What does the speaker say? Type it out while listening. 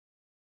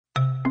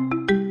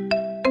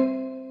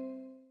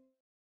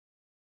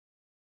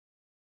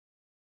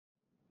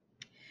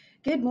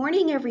Good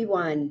morning,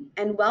 everyone,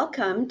 and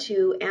welcome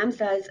to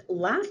AMSA's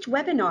last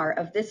webinar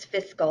of this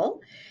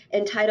fiscal,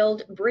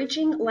 entitled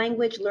Bridging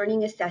Language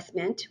Learning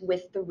Assessment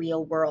with the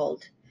Real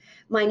World.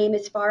 My name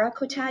is Farah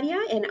Kotadia,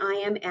 and I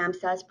am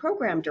AMSA's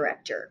Program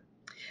Director.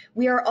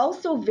 We are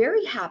also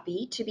very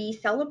happy to be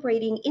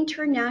celebrating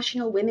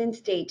International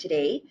Women's Day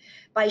today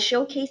by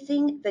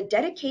showcasing the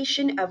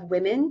dedication of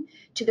women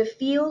to the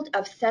field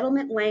of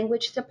settlement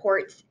language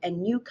supports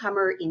and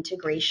newcomer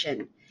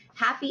integration.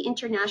 Happy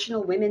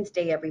International Women's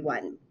Day,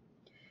 everyone.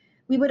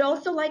 We would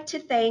also like to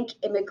thank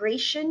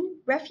Immigration,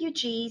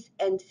 Refugees,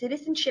 and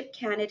Citizenship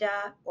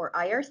Canada, or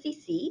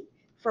IRCC,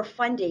 for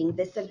funding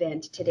this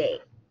event today.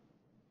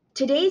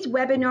 Today's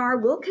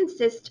webinar will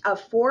consist of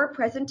 4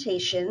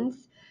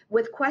 presentations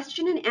with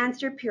question and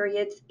answer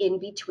periods in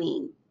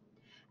between.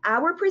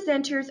 Our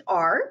presenters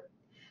are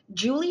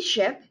Julie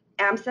Shipp,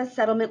 AMSA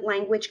Settlement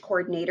Language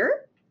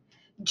Coordinator,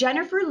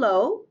 Jennifer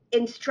Lowe,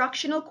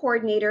 Instructional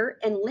Coordinator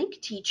and LINC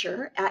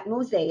Teacher at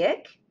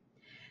Mosaic,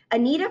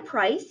 Anita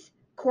Price,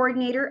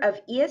 Coordinator of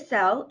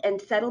ESL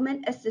and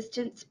Settlement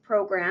Assistance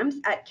Programs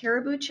at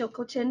Caribou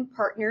Chilcotin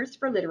Partners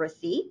for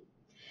Literacy.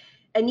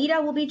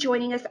 Anita will be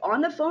joining us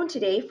on the phone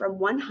today from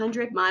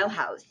 100 Mile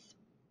House.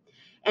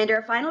 And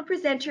our final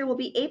presenter will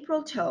be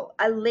April Toe,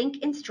 a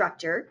LINC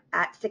instructor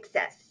at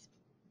Success.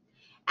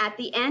 At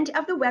the end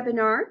of the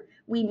webinar,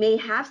 we may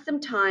have some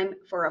time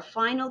for a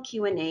final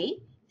Q&A,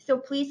 so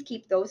please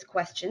keep those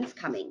questions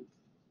coming.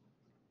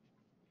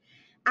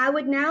 I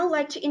would now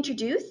like to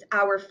introduce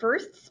our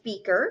first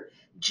speaker,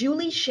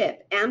 Julie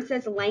Shipp,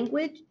 AMSA's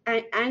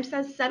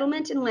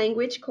Settlement and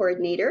Language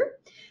Coordinator,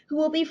 who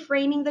will be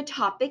framing the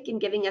topic and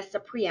giving us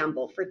a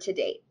preamble for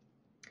today.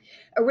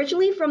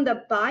 Originally from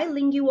the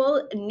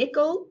bilingual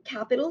nickel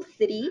capital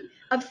city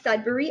of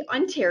Sudbury,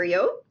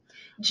 Ontario,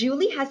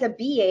 Julie has a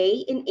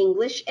BA in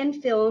English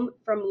and Film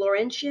from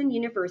Laurentian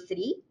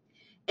University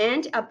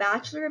and a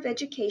Bachelor of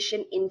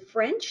Education in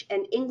French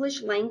and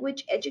English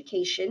Language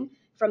Education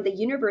from the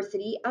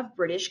University of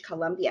British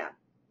Columbia.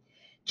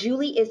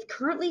 Julie is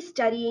currently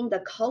studying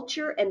the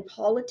culture and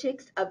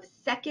politics of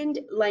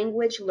second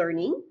language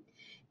learning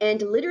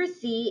and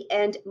literacy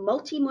and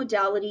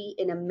multimodality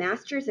in a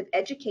Master's of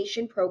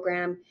Education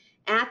program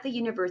at the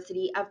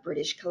University of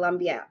British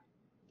Columbia.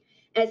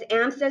 As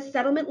AMSA's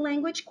Settlement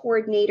Language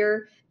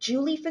Coordinator,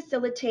 Julie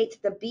facilitates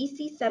the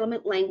BC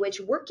Settlement Language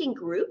Working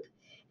Group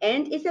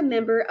and is a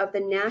member of the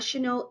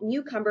National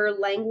Newcomer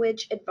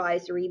Language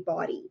Advisory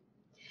Body.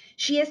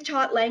 She has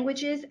taught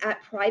languages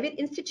at private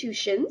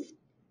institutions,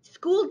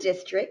 school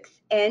districts,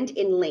 and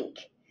in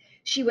LINC.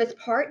 She was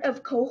part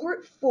of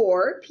Cohort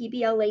 4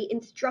 PBLA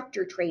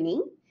instructor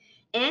training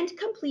and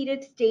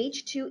completed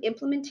Stage 2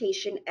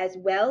 implementation as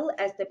well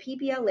as the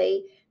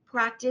PBLA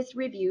practice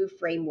review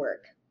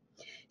framework.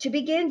 To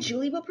begin,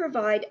 Julie will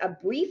provide a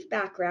brief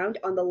background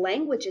on the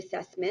language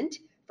assessment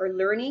for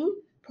learning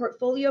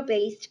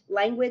portfolio-based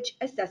language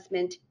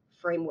assessment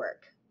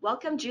framework.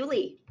 Welcome,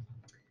 Julie.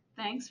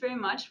 Thanks very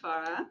much,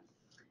 Farah.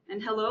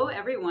 And hello,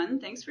 everyone.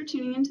 Thanks for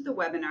tuning into the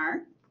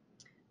webinar.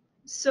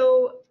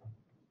 So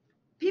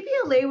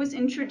PBLA was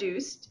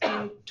introduced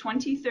in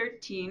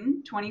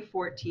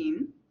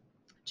 2013-2014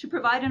 to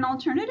provide an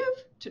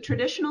alternative to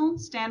traditional,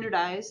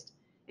 standardized,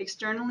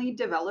 externally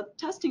developed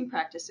testing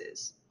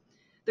practices.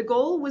 The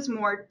goal was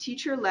more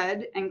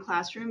teacher-led and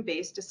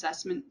classroom-based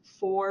assessment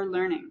for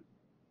learning.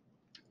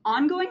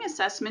 Ongoing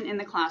assessment in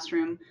the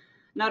classroom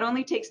not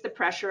only takes the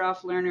pressure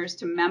off learners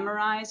to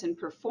memorize and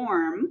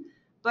perform,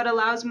 but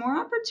allows more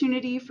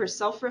opportunity for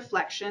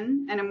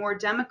self-reflection and a more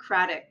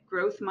democratic,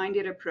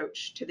 growth-minded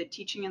approach to the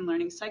teaching and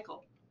learning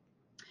cycle.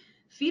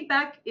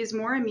 Feedback is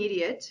more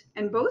immediate,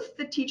 and both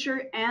the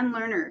teacher and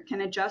learner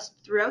can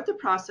adjust throughout the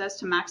process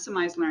to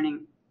maximize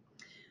learning.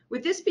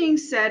 With this being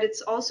said,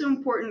 it's also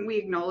important we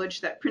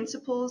acknowledge that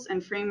principles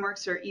and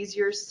frameworks are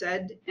easier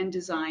said and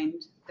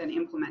designed than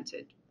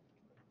implemented.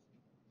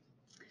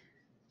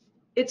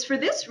 It's for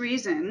this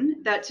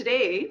reason that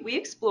today we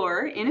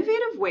explore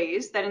innovative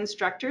ways that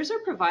instructors are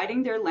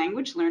providing their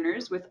language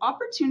learners with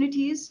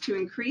opportunities to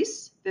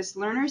increase this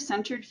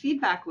learner-centered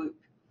feedback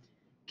loop,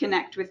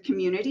 connect with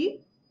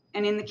community,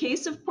 and in the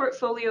case of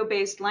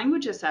portfolio-based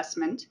language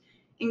assessment,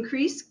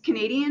 increase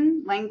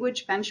Canadian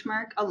language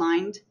benchmark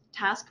aligned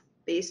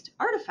task-based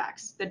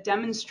artifacts that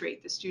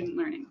demonstrate the student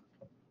learning.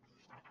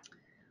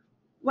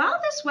 While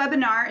this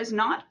webinar is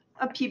not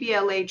a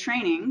PBLA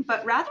training,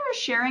 but rather a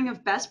sharing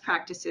of best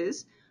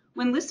practices,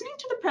 when listening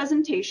to the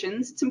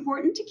presentations, it's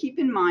important to keep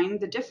in mind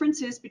the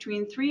differences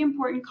between 3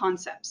 important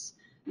concepts.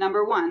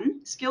 Number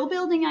 1, skill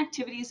building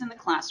activities in the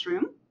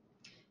classroom.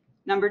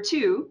 Number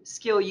 2,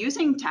 skill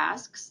using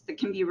tasks that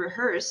can be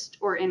rehearsed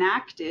or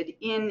enacted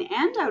in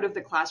and out of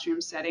the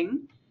classroom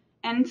setting.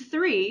 And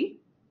 3,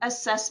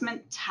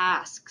 assessment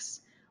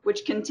tasks,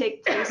 which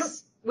take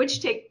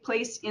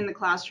place in the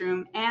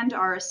classroom and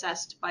are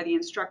assessed by the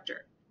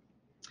instructor.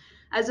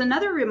 As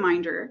another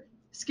reminder,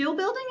 skill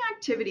building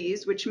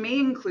activities, which may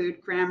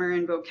include grammar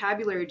and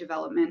vocabulary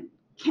development,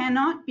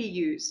 cannot be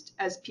used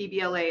as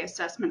PBLA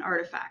assessment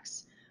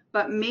artifacts,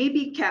 but may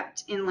be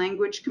kept in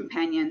Language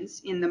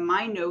Companions in the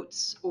My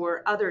Notes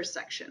or Other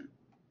section.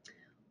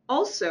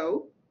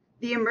 Also,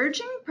 the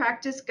Emerging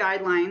Practice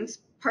Guidelines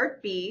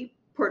Part B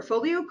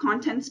Portfolio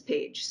Contents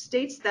page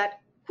states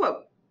that,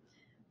 quote,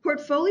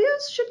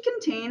 portfolios should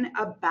contain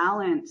a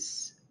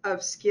balance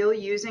of skill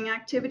using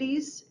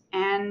activities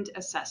and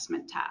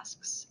assessment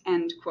tasks,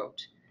 end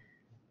quote.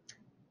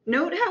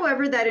 Note,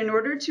 however, that in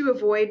order to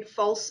avoid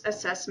false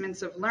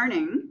assessments of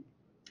learning,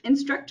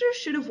 instructors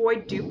should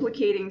avoid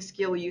duplicating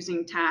skill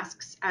using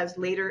tasks as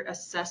later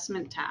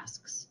assessment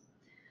tasks.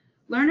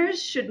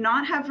 Learners should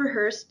not have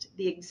rehearsed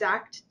the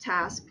exact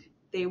task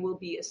they will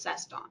be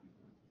assessed on.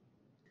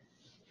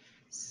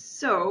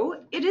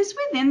 So it is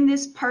within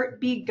this Part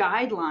B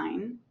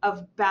guideline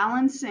of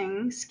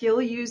balancing skill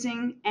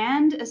using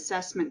and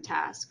assessment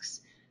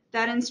tasks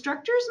that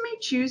instructors may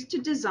choose to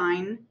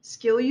design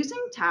skill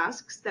using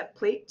tasks that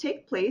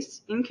take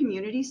place in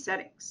community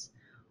settings,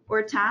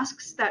 or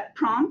tasks that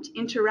prompt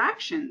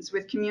interactions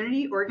with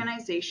community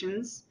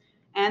organizations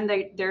and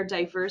their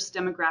diverse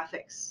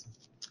demographics.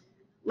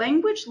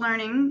 Language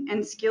learning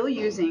and skill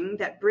using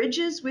that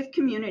bridges with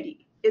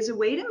community is a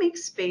way to make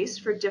space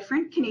for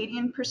different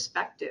Canadian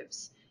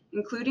perspectives,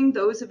 including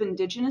those of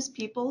Indigenous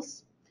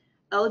peoples,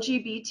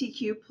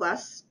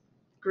 LGBTQ+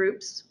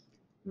 groups,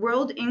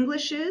 World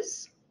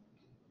Englishes,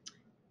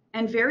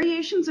 and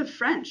variations of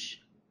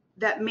French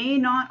that may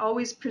not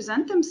always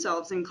present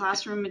themselves in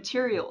classroom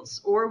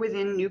materials or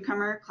within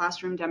newcomer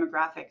classroom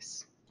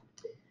demographics.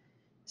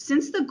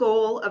 Since the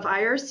goal of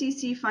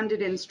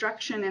IRCC-funded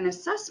instruction and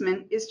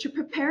assessment is to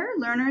prepare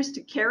learners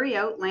to carry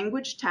out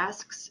language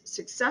tasks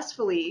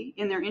successfully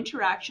in their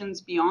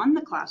interactions beyond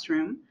the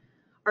classroom,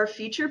 our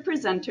feature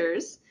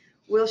presenters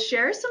will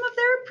share some of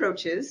their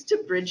approaches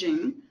to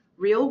bridging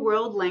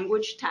real-world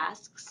language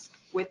tasks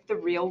with the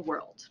real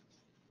world.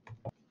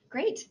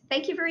 Great.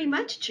 Thank you very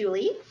much,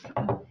 Julie.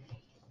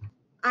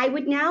 I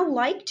would now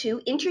like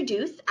to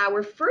introduce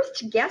our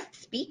first guest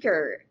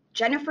speaker,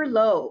 Jennifer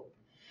Lowe.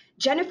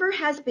 Jennifer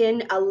has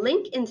been a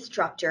LINC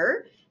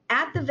instructor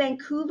at the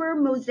Vancouver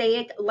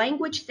Mosaic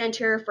Language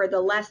Centre for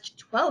the last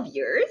 12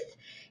 years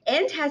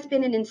and has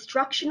been an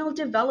instructional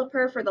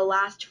developer for the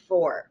last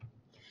 4.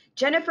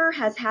 Jennifer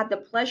has had the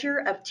pleasure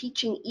of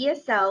teaching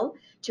ESL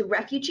to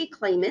refugee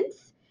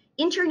claimants,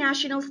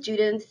 international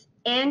students,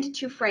 and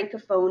to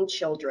Francophone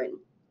children.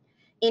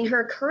 In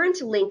her current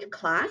LINC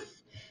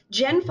class,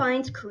 Jen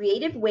finds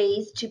creative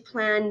ways to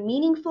plan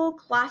meaningful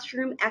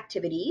classroom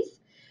activities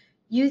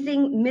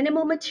using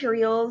minimal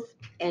materials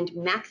and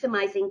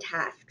maximizing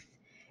tasks.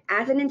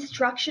 As an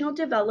instructional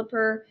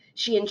developer,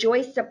 she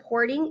enjoys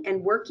supporting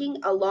and working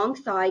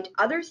alongside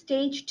other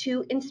Stage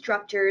 2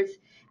 instructors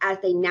as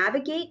they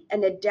navigate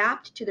and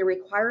adapt to the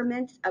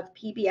requirements of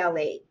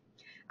PBLA.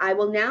 I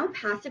will now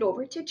pass it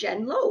over to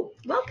Jen Lowe.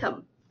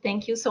 Welcome.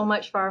 Thank you so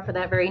much, Farah, for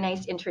that very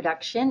nice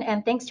introduction.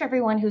 And thanks to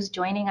everyone who's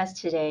joining us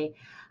today.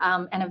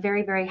 And a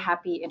very, very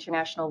happy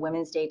International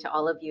Women's Day to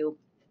all of you.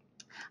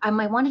 I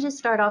wanted to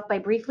start off by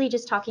briefly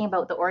just talking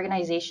about the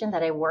organization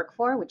that I work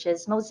for, which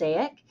is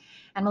Mosaic.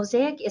 And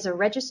Mosaic is a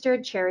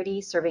registered charity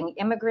serving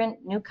immigrant,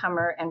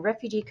 newcomer, and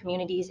refugee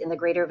communities in the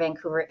Greater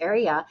Vancouver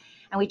area.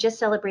 And we just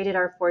celebrated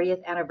our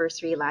 40th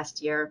anniversary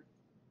last year.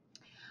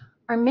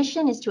 Our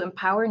mission is to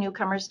empower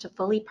newcomers to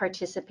fully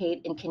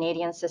participate in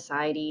Canadian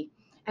society.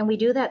 And we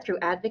do that through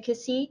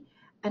advocacy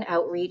and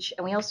outreach.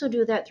 And we also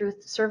do that through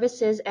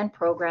services and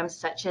programs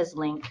such as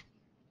LINC.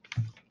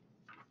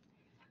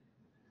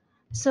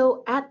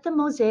 So at the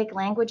Mosaic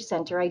Language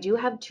Center, I do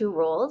have 2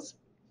 roles,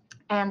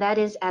 and that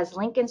is as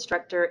LINC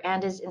instructor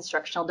and as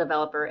instructional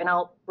developer. And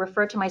I'll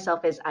refer to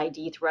myself as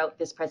ID throughout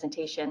this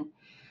presentation.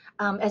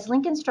 As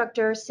LINC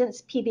instructor,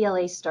 since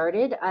PBLA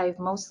started, I've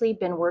mostly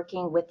been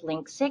working with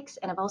LINC 6,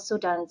 and I've also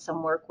done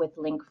some work with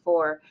LINC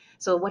 4.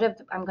 So what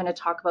I'm going to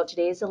talk about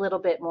today is a little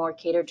bit more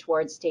catered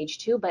towards Stage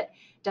 2, but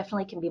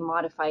definitely can be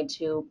modified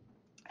to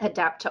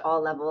adapt to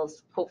all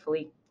levels,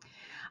 hopefully.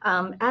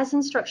 As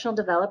instructional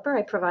developer,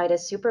 I provide a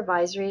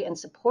supervisory and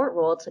support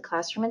role to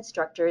classroom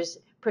instructors,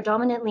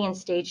 predominantly in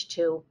Stage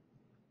 2.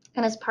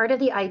 And as part of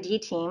the ID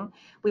team,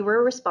 we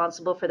were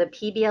responsible for the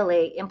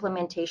PBLA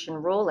implementation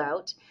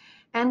rollout,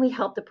 and we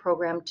helped the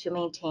program to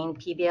maintain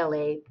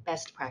PBLA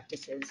best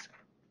practices.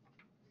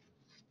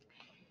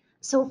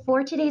 So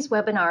for today's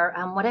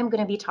webinar, what I'm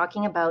going to be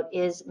talking about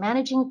is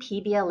managing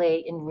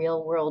PBLA in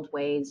real-world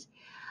ways.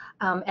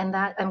 And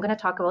that I'm going to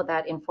talk about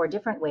that in 4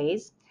 different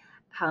ways.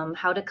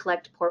 How to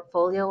collect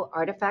portfolio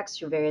artifacts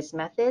through various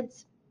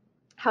methods,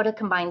 how to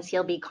combine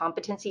CLB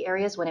competency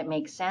areas when it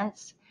makes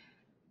sense,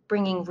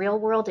 bringing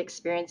real-world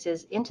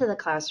experiences into the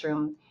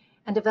classroom,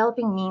 and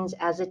developing means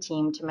as a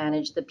team to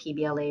manage the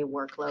PBLA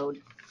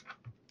workload.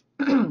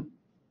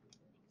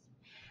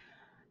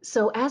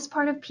 So as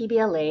part of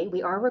PBLA,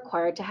 we are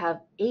required to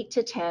have 8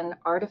 to 10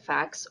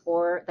 artifacts,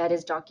 or that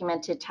is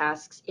documented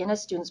tasks in a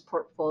student's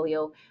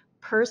portfolio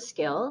per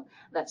skill,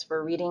 that's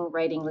for reading,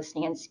 writing,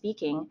 listening, and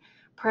speaking,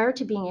 prior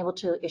to being able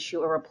to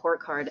issue a report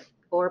card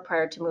or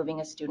prior to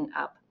moving a student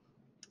up.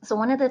 So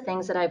one of the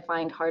things that I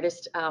find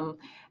hardest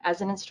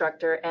as an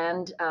instructor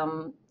and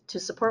to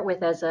support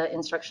with as an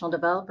instructional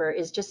developer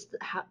is just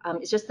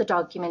the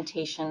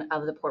documentation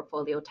of the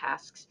portfolio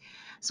tasks.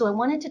 So I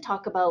wanted to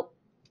talk about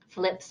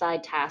flip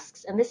side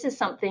tasks, and this is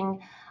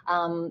something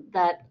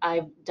that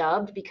I've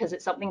dubbed because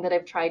it's something that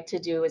I've tried to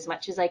do as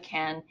much as I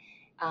can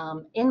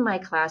in my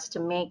class to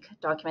make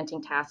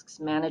documenting tasks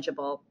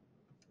manageable.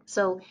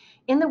 So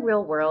in the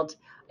real world,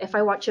 if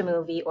I watch a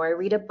movie or I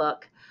read a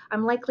book,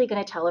 I'm likely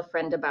going to tell a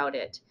friend about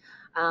it.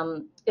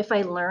 If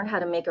I learn how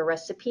to make a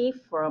recipe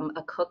from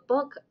a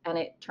cookbook and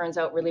it turns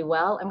out really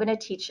well, I'm going to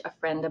teach a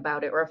friend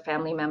about it or a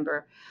family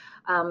member.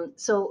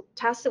 So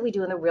tasks that we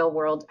do in the real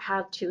world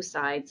have two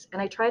sides,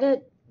 and I try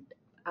to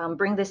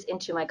bring this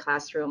into my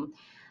classroom.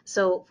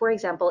 So for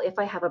example, if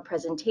I have a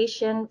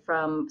presentation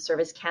from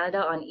Service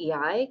Canada on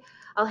EI,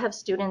 I'll have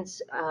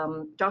students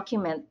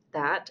document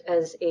that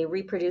as a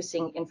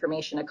reproducing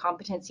information, a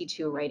competency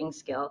 2 writing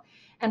skill.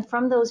 And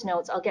from those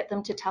notes, I'll get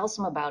them to tell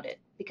some about it.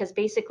 Because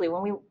basically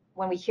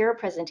when we hear a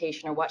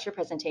presentation or watch a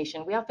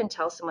presentation, we often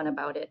tell someone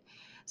about it.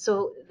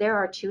 So there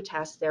are two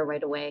tasks there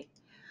right away.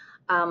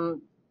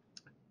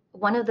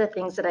 One of the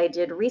things that I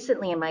did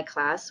recently in my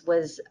class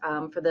was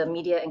for the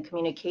media and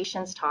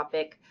communications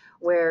topic,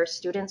 where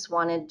students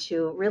wanted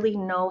to really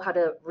know how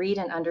to read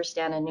and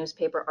understand a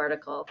newspaper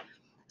article.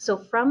 So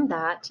from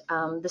that,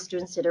 the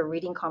students did a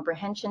reading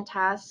comprehension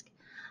task.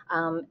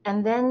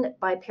 And then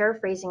by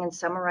paraphrasing and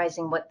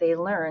summarizing what they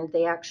learned,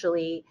 they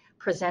actually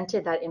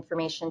presented that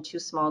information to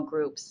small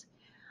groups.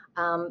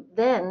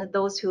 Then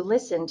those who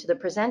listened to the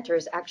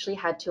presenters actually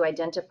had to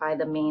identify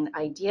the main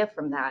idea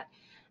from that.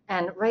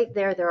 And right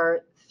there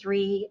are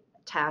three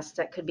tasks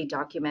that could be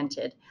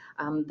documented: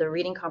 the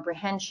reading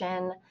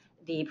comprehension,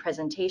 the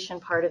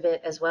presentation part of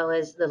it, as well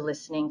as the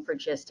listening for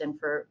gist and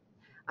for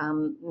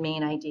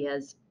main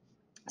ideas.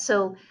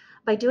 So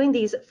by doing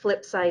these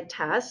flip side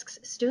tasks,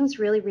 students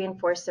really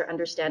reinforce their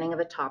understanding of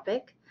a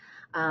topic.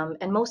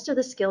 And most of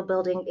the skill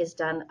building is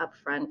done up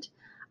front.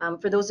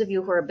 For those of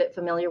you who are a bit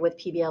familiar with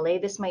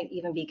PBLA, this might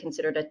even be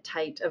considered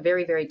a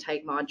very, very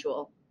tight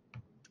module.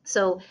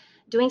 So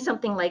doing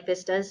something like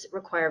this does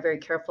require very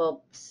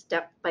careful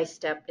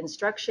step-by-step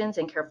instructions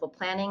and careful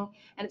planning.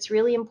 And it's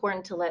really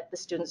important to let the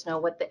students know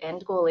what the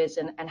end goal is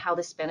and how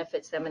this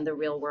benefits them in the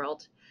real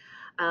world.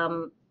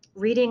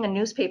 Reading a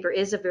newspaper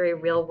is a very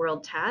real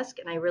world task,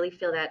 and I really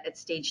feel that at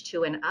stage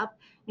 2 and up,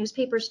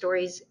 newspaper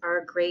stories are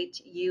a great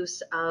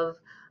use of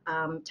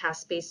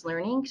task-based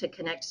learning to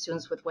connect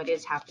students with what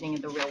is happening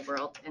in the real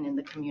world and in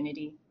the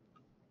community.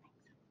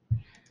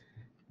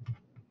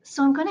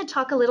 So I'm going to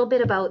talk a little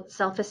bit about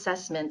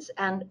self-assessments,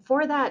 and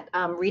for that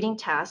reading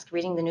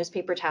the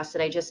newspaper task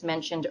that I just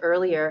mentioned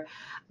earlier,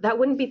 that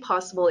wouldn't be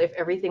possible if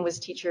everything was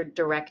teacher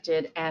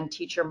directed and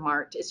teacher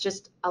marked. It's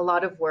just a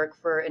lot of work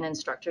for an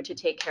instructor to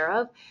take care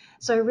of.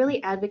 So I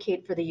really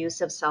advocate for the use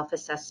of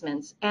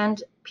self-assessments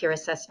and peer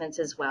assessments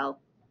as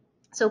well.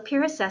 So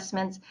peer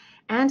assessments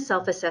and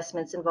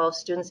self-assessments involve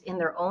students in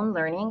their own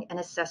learning and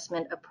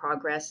assessment of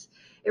progress.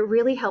 It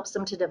really helps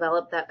them to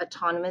develop that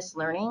autonomous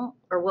learning,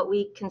 or what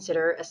we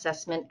consider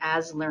assessment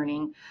as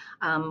learning,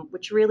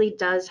 which really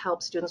does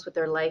help students with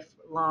their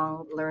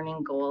lifelong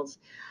learning goals.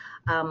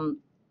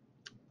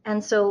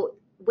 And so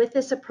with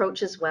this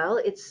approach as well,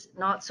 it's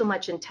not so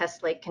much in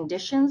test-like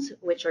conditions,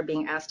 which are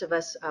being asked of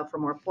us for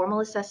more formal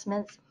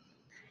assessments,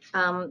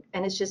 and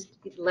it's just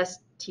less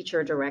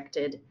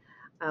teacher-directed,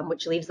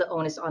 which leaves the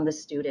onus on the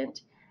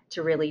student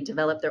to really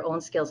develop their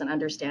own skills and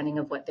understanding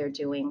of what they're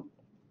doing.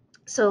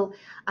 So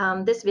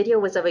this video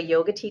was of a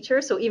yoga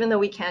teacher. So even though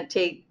we can't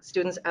take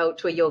students out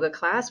to a yoga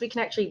class, we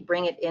can actually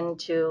bring it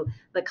into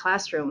the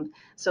classroom.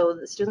 So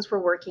the students were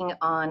working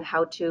on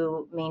how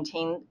to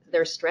maintain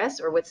their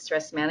stress or with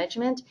stress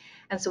management.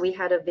 And so we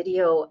had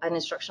an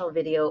instructional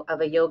video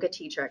of a yoga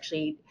teacher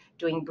actually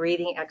doing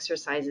breathing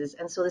exercises.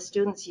 And so the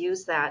students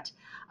used that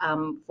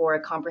for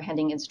a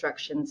comprehending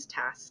instructions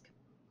task.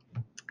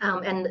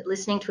 And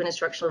listening to an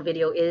instructional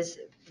video is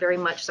very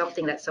much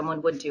something that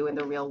someone would do in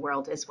the real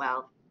world as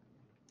well.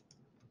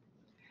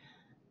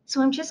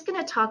 So I'm just going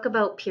to talk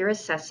about peer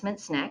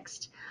assessments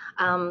next.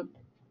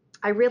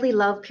 I really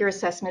love peer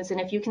assessments,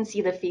 and if you can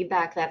see the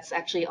feedback that's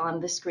actually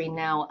on the screen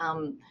now,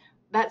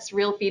 that's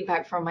real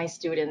feedback from my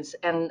students,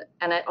 and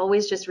it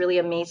always just really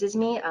amazes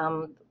me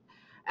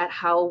at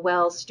how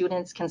well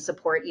students can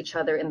support each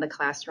other in the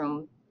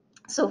classroom.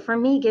 So for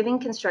me, giving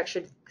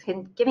constructive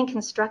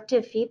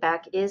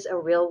feedback is a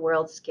real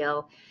world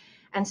skill.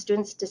 And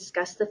students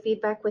discuss the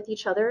feedback with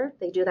each other.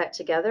 They do that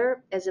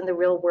together, as in the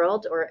real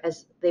world, or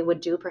as they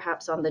would do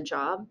perhaps on the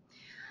job.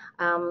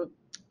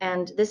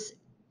 And this,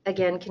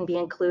 again, can be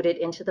included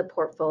into the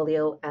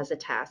portfolio as a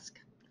task.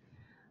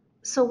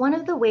 So one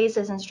of the ways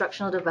as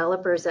instructional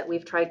developers that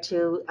we've tried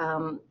to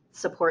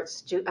support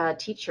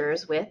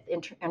teachers with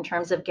in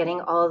terms of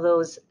getting all of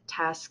those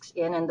tasks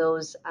in and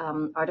those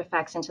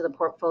artifacts into the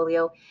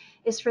portfolio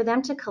is for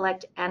them to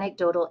collect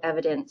anecdotal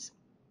evidence.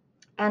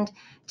 And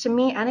to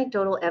me,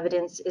 anecdotal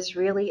evidence is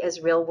really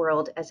as real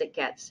world as it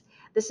gets.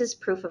 This is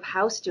proof of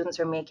how students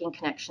are making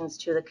connections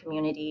to the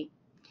community.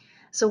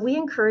 So we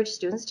encourage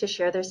students to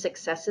share their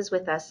successes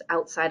with us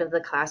outside of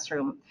the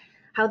classroom.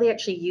 how they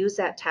actually use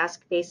that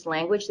task-based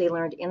language they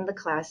learned in the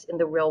class in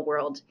the real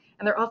world.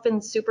 And they're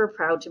often super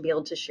proud to be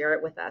able to share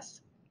it with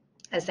us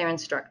as their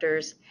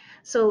instructors.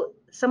 So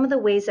some of the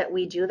ways that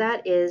we do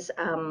that is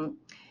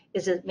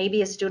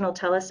maybe a student will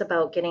tell us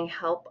about getting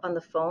help on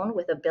the phone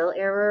with a bill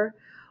error,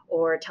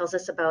 or tells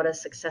us about a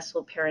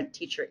successful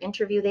parent-teacher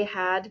interview they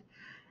had.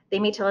 They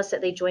may tell us that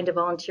they joined a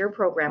volunteer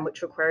program,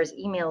 which requires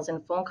emails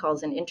and phone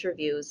calls and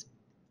interviews.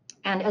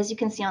 And as you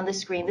can see on the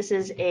screen, this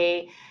is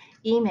an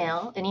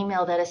email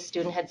that a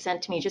student had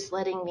sent to me just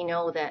letting me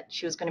know that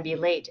she was going to be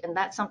late. And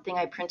that's something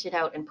I printed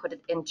out and put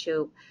it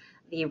into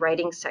the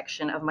writing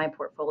section of my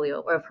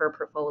portfolio, or of her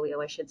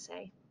portfolio, I should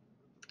say.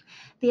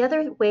 The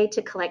other way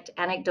to collect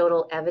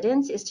anecdotal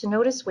evidence is to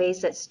notice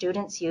ways that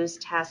students use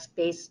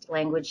task-based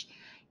language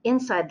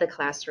inside the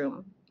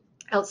classroom,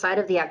 outside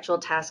of the actual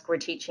task we're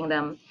teaching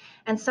them.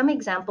 And some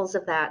examples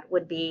of that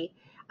would be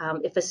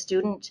if a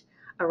student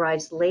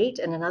arrives late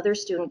and another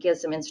student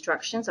gives them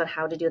instructions on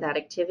how to do that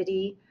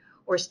activity,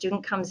 or a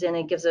student comes in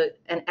and gives an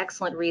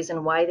excellent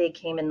reason why they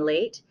came in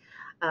late.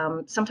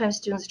 Sometimes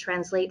students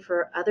translate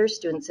for other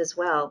students as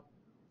well.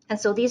 And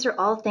so these are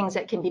all things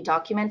that can be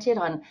documented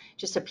on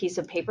just a piece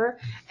of paper.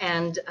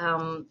 And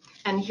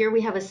here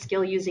we have a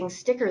skill using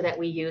sticker that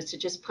we use to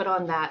just put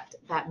on that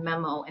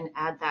memo and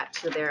add that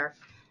to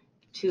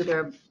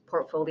their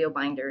portfolio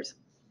binders.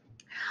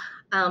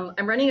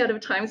 I'm running out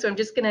of time, so I'm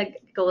just going to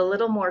go a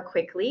little more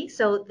quickly.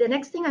 So the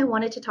next thing I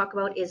wanted to talk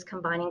about is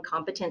combining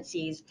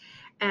competencies.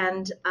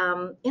 And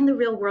in the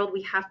real world,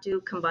 we have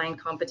to combine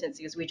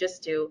competencies. We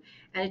just do.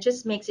 And it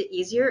just makes it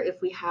easier if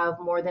we have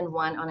more than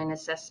one on an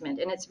assessment.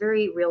 And it's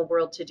very real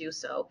world to do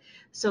so.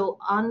 So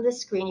on the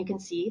screen, you can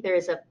see there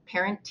is a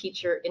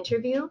parent-teacher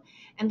interview.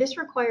 And this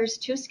requires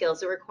two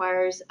skills. It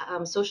requires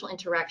social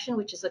interaction,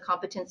 which is a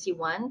competency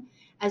 1,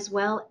 as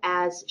well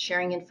as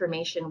sharing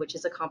information, which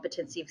is a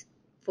competency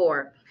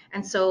 4.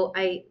 And so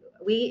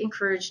we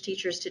encourage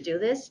teachers to do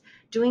this.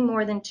 Doing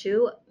more than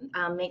 2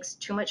 makes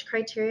too much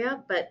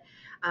criteria, but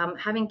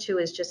having 2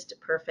 is just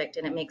perfect,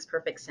 and it makes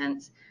perfect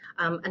sense.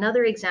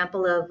 Another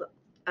example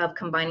of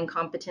combining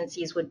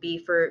competencies would be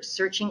for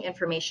searching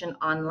information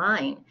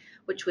online,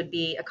 which would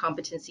be a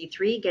competency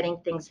 3, getting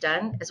things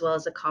done, as well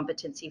as a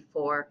competency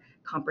 4,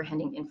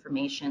 comprehending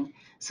information.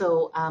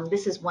 So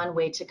this is one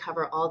way to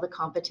cover all the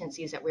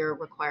competencies that we're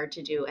required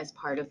to do as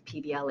part of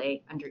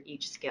PBLA under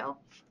each skill.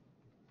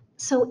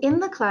 So in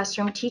the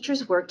classroom,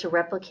 teachers work to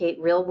replicate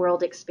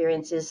real-world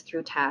experiences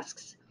through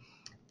tasks.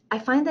 I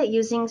find that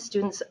using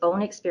students'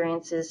 own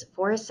experiences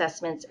for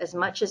assessments as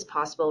much as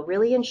possible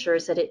really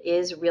ensures that it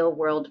is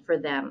real-world for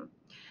them.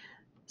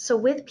 So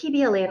with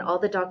PBLA and all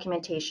the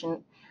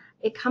documentation,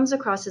 it comes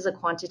across as a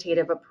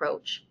quantitative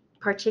approach,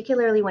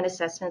 particularly when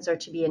assessments are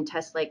to be in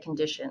test-like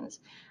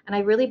conditions. And I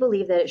really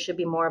believe that it should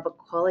be more of a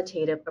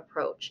qualitative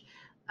approach.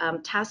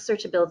 Tasks are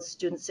to build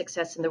student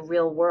success in the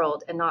real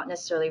world and not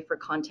necessarily for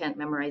content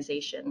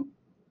memorization.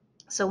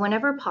 So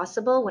whenever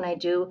possible, when I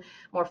do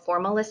more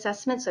formal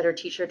assessments that are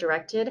teacher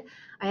directed,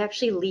 I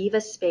actually leave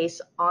a space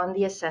on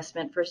the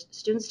assessment for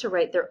students to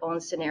write their own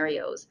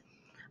scenarios.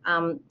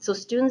 So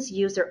students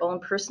use their own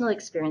personal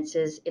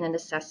experiences in an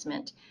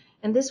assessment.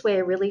 And this way,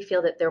 I really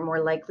feel that they're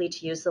more likely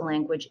to use the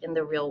language in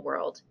the real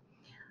world.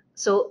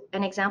 So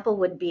an example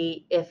would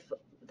be if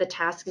the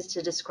task is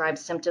to describe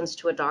symptoms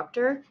to a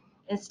doctor,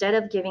 instead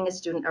of giving a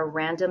student a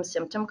random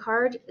symptom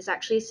card, is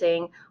actually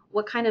saying,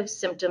 what kind of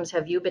symptoms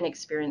have you been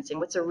experiencing?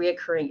 What's a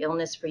reoccurring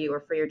illness for you or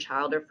for your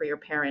child or for your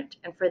parent?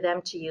 And for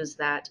them to use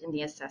that in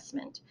the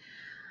assessment.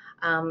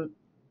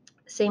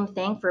 Same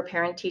thing for a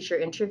parent-teacher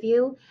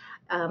interview,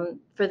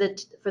 for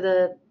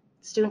the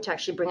student to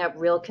actually bring up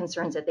real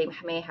concerns that they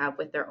may have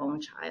with their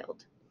own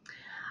child.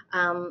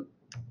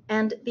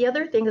 And the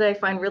other thing that I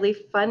find really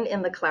fun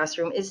in the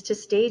classroom is to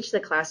stage the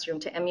classroom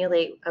to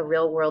emulate a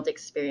real-world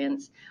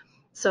experience.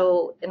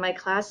 So in my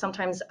class,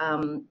 sometimes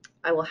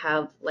I will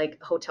have like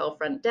hotel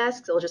front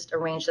desks. I'll just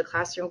arrange the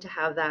classroom to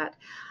have that,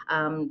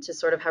 to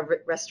sort of have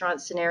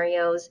restaurant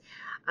scenarios.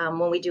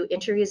 When we do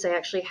interviews, I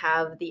actually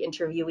have the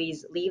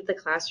interviewees leave the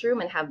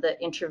classroom and have the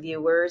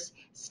interviewers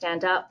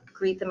stand up,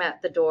 greet them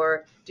at the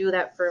door, do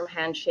that firm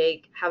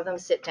handshake, have them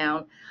sit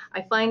down.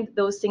 I find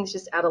those things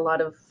just add a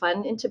lot of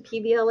fun into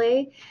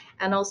PBLA,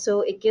 and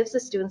also it gives the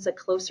students a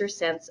closer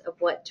sense of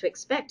what to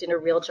expect in a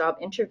real job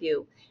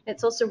interview.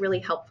 It's also really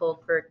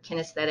helpful for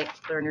kinesthetic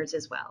learners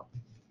as well.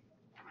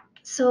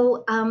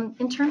 So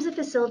in terms of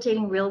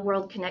facilitating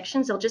real-world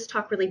connections, I'll just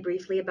talk really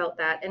briefly about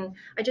that. And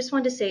I just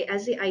want to say,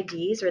 as the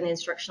IDs or the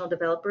instructional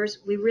developers,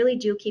 we really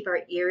do keep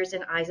our ears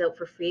and eyes out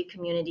for free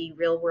community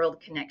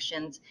real-world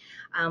connections.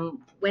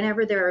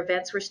 Whenever there are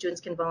events where students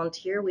can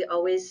volunteer, we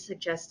always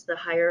suggest the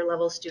higher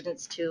level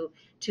students to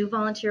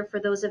volunteer for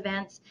those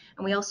events.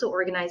 And we also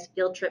organize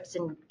field trips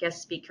and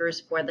guest speakers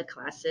for the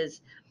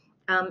classes.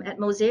 At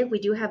Mosaic, we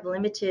do have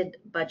limited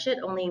budget,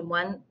 only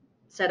one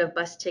set of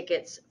bus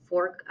tickets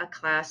for a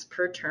class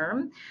per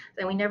term,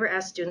 and we never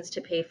ask students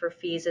to pay for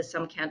fees as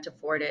some can't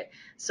afford it.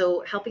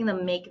 So helping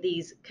them make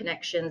these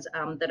connections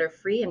that are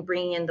free and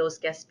bringing in those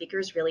guest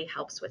speakers really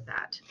helps with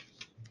that.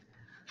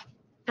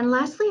 And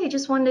lastly, I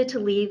just wanted to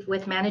leave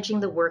with managing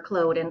the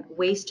workload and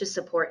ways to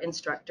support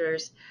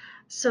instructors.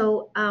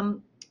 So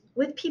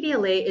with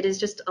PBLA, it is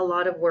just a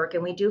lot of work,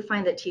 and we do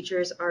find that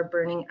teachers are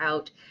burning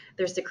out.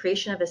 There's the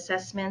creation of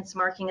assessments,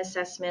 marking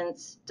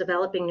assessments,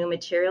 developing new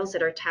materials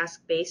that are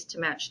task-based to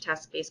match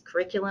task-based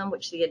curriculum,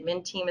 which the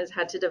admin team has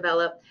had to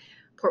develop,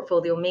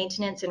 portfolio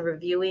maintenance and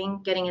reviewing,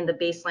 getting in the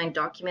baseline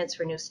documents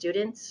for new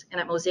students.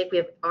 And at Mosaic, we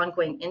have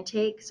ongoing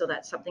intake, so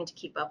that's something to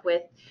keep up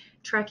with.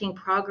 Tracking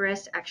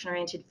progress,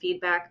 action-oriented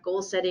feedback,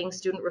 goal setting,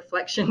 student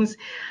reflections.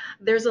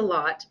 There's a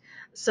lot.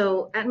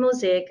 So at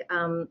Mosaic,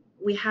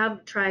 we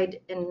have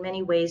tried in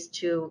many ways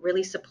to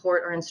really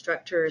support our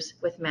instructors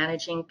with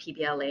managing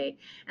PBLA.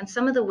 And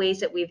some of the ways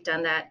that we've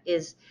done that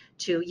is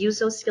to use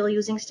those skill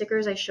using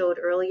stickers I showed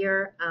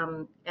earlier,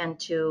 and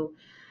to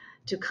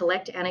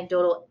collect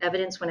anecdotal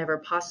evidence whenever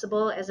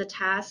possible as a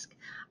task,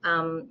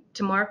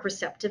 to mark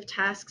receptive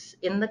tasks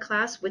in the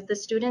class with the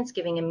students,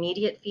 giving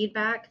immediate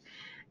feedback.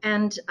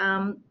 And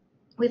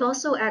we've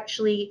also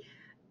actually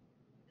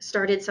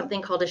started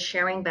something called a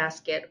sharing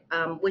basket,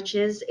 which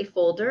is a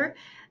folder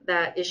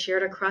that is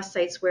shared across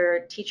sites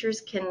where teachers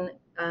can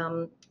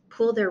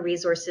pool their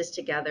resources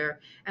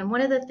together. And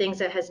one of the things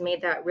that has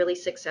made that really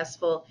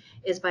successful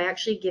is by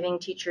actually giving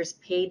teachers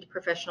paid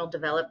professional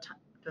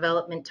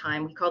development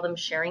time. We call them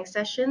sharing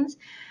sessions,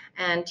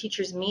 and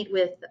teachers meet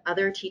with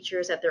other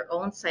teachers at their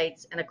own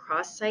sites and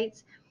across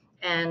sites,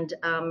 and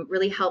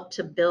really help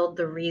to build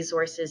the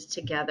resources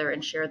together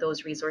and share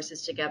those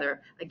resources together,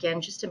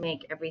 again, just to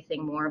make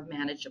everything more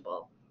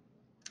manageable.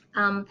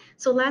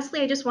 So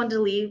lastly, I just wanted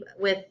to leave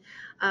with,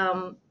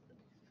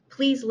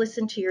 please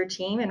listen to your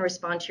team and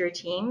respond to your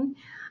team,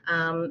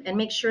 and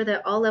make sure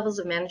that all levels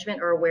of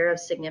management are aware of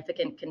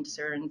significant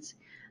concerns.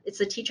 It's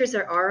the teachers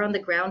that are on the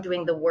ground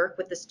doing the work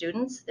with the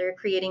students. They're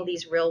creating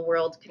these real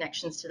world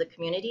connections to the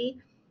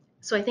community.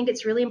 So I think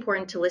it's really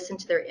important to listen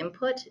to their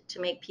input to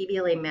make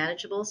PBLA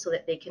manageable so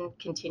that they can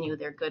continue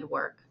their good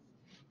work.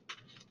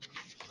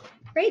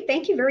 Great,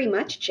 thank you very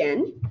much,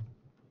 Jen.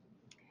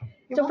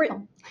 You're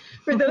welcome.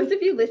 For those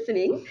of you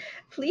listening,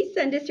 please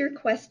send us your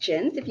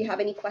questions if you have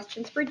any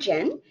questions for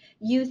Jen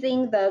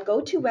using the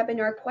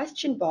GoToWebinar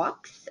question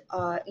box.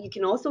 You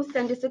can also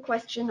send us a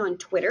question on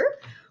Twitter,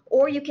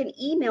 or you can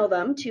email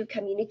them to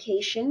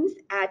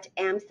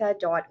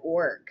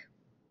communications@amsa.org.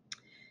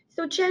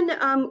 So Jen,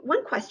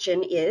 one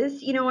question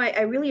is,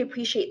 I really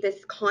appreciate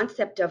this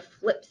concept of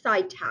flip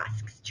side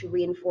tasks to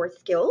reinforce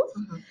skills.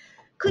 Mm-hmm.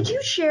 Could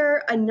you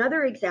share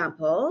another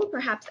example,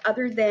 perhaps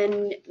other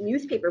than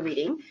newspaper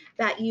reading,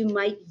 that you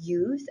might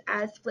use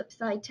as flip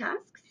side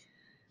tasks?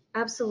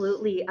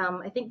 Absolutely.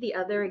 I think the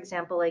other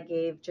example I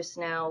gave just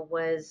now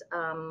was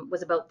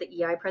about the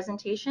EI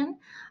presentation.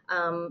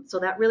 So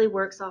that really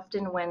works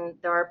often when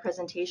there are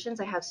presentations.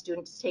 I have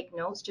students take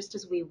notes just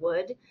as we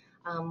would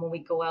when we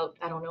go out.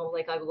 I don't know,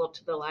 like I will go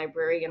to the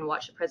library and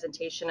watch a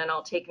presentation, and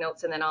I'll take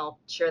notes and then I'll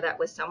share that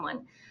with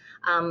someone.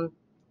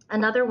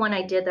 Another one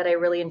I did that I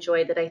really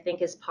enjoyed that I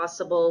think is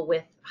possible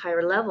with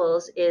higher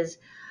levels is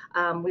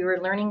we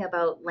were learning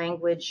about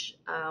language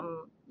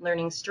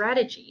learning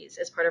strategies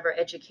as part of our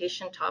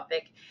education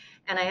topic.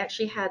 And I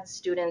actually had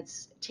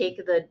students take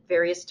the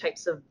various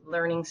types of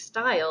learning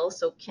styles,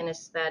 so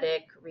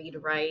kinesthetic, read,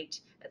 write,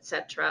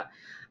 etc.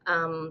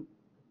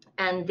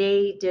 And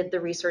they did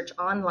the research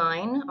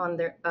online on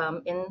their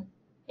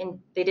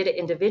they did it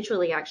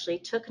individually, actually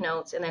took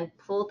notes and then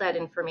pulled that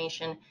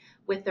information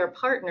with their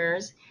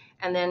partners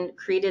and then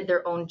created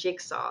their own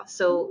jigsaw.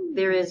 So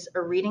there is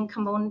a reading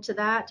component to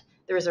that,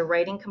 there is a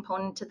writing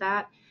component to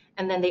that,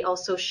 and then they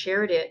also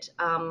shared it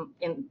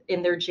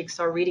in their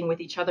jigsaw reading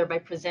with each other by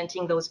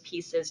presenting those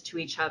pieces to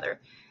each other.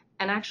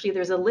 And actually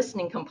there's a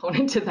listening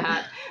component to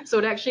that, so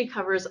it actually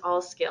covers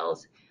all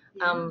skills.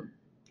 Yeah.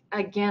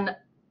 Again,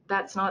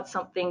 that's not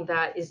something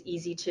that is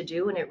easy to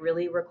do, and it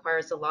really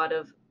requires a lot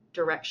of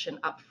direction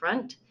up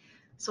front.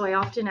 So I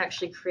often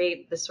actually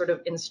create this sort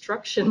of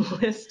instruction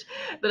list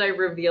that I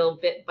reveal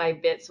bit by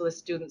bit so the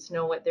students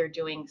know what they're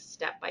doing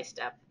step by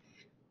step.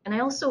 And I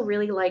also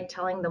really like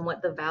telling them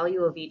what the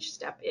value of each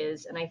step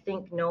is. And I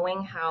think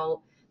knowing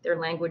how their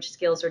language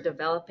skills are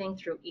developing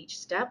through each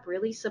step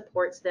really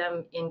supports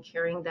them in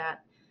carrying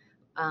that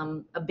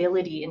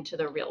ability into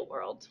the real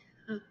world.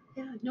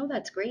 Yeah, no,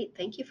 that's great.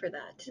 Thank you for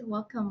that. You're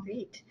welcome.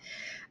 Great.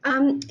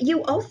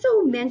 You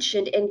also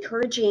mentioned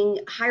encouraging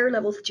higher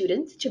level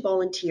students to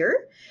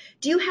volunteer.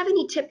 Do you have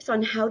any tips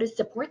on how to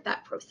support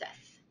that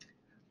process?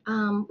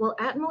 Well,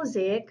 at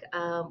Mosaic,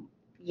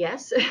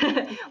 yes,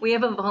 we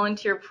have a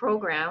volunteer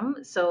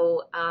program.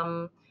 So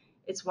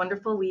it's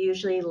wonderful. We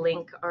usually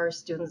link our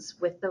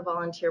students with the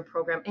volunteer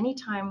program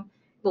anytime.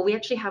 Well, we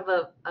actually have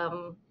a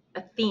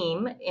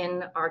theme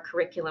in our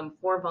curriculum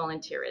for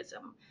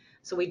volunteerism.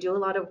 So we do a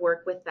lot of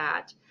work with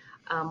that.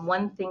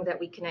 One thing that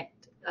we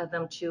connect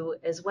them to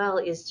as well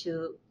is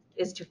to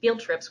field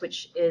trips,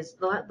 which is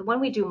the one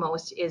we do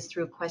most is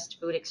through Quest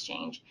Food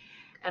Exchange.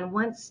 And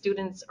once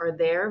students are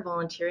there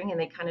volunteering and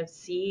they kind of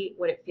see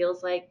what it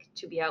feels like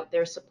to be out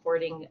there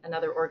supporting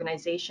another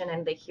organization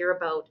and they hear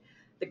about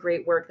the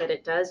great work that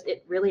it does,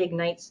 it really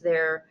ignites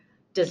their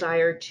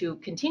desire to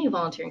continue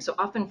volunteering. So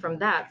often from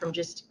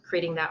just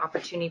creating that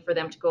opportunity for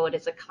them to go out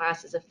as a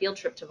class, as a field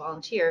trip to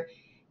volunteer,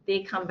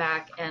 they come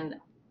back and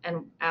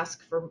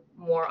ask for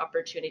more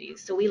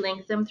opportunities. So we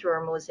link them through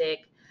our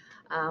Mosaic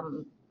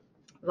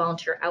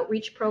volunteer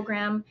outreach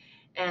program.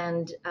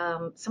 And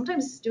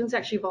sometimes students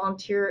actually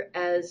volunteer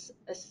as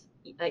a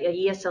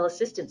ESL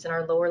assistants in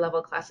our lower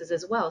level classes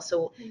as well.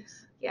 So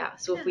Nice. yeah,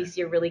 so if we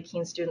see a really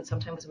keen student,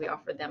 sometimes we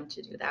offer them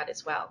to do that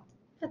as well.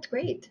 That's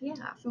great. Yeah.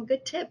 Some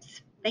good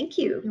tips. Thank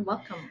you. You're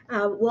welcome.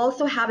 We'll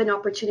also have an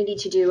opportunity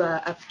to do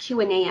a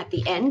Q&A at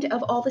the end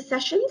of all the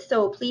sessions,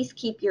 so please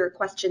keep your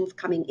questions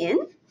coming in.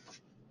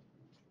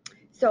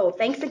 So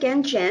thanks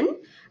again, Jen.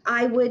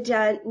 I would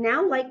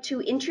now like to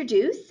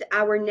introduce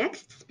our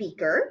next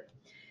speaker,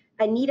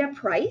 Anita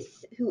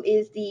Price, who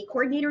is the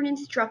coordinator and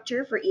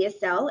instructor for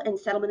ESL and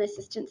settlement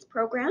assistance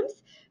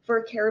programs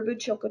for Caribou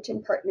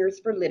Chilcotin Partners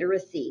for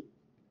Literacy.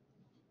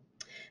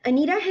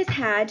 Anita has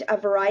had a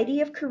variety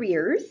of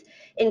careers,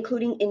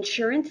 including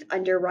insurance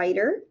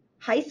underwriter,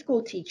 high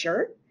school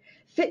teacher,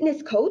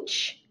 fitness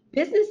coach,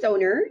 business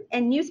owner,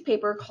 and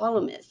newspaper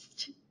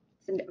columnist.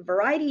 It's a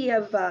variety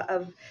of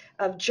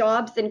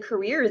jobs and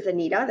careers,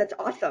 Anita. That's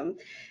awesome.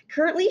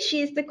 Currently,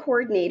 she is the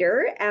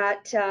coordinator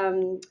at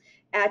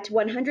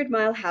 100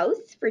 Mile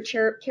House for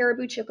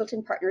Caribou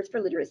Chilcotin Partners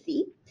for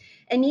Literacy.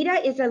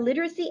 Anita is a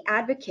literacy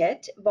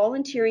advocate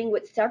volunteering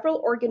with several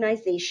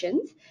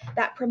organizations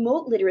that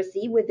promote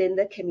literacy within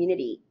the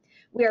community.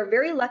 We are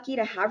very lucky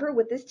to have her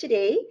with us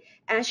today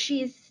as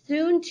she is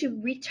soon to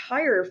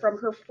retire from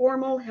her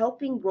formal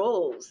helping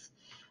roles.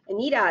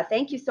 Anita,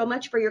 thank you so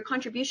much for your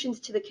contributions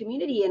to the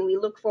community, and we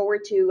look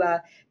forward to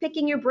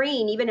picking your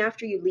brain even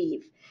after you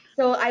leave.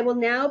 So I will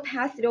now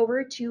pass it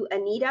over to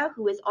Anita,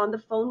 who is on the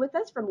phone with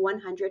us from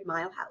 100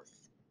 Mile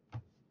House.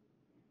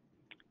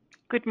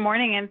 Good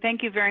morning, and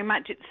thank you very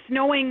much. It's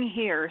snowing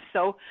here,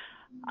 so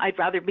I'd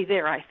rather be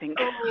there, I think.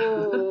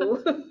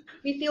 Oh,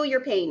 we feel your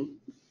pain.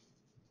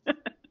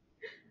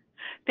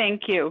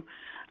 Thank you.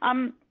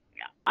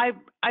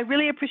 I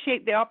really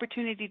appreciate the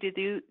opportunity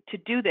to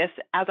do this.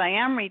 As I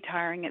am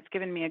retiring, it's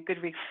given me a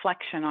good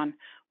reflection on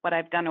what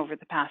I've done over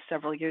the past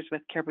several years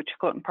with Caribou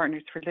Chilcotin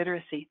Partners for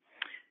Literacy.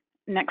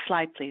 Next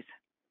slide, please.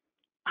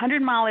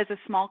 100 Mile is a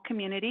small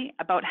community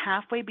about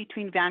halfway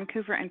between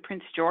Vancouver and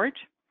Prince George.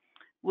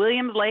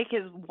 Williams Lake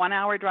is 1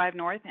 hour drive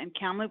north, and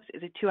Kamloops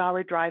is a 2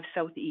 hour drive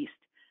southeast.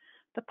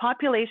 The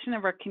population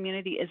of our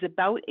community is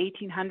about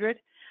 1,800,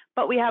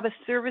 but we have a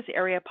service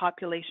area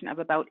population of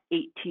about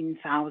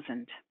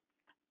 18,000.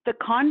 The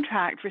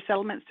contract for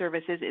settlement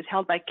services is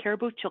held by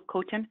Caribou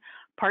Chilcotin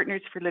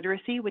Partners for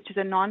Literacy, which is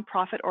a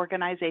nonprofit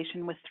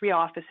organization with 3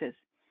 offices,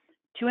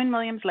 2 in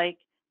Williams Lake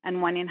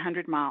and 1 in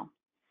 100 Mile.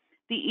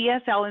 The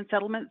ESL and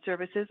settlement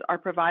services are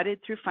provided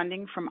through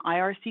funding from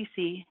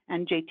IRCC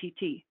and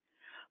JTT.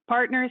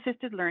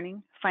 Partner-assisted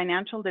learning,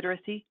 financial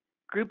literacy,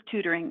 group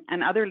tutoring,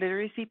 and other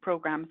literacy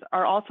programs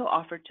are also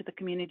offered to the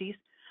communities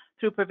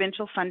through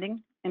provincial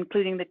funding,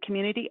 including the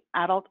Community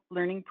Adult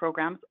Learning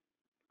Programs,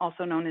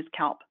 also known as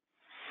CALP.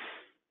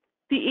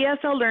 The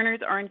ESL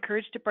learners are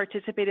encouraged to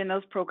participate in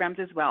those programs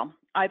as well,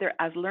 either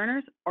as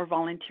learners or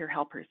volunteer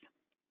helpers.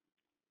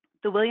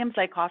 The Williams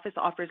Lake office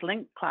offers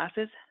LINC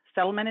classes,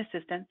 settlement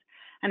assistance,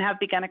 and have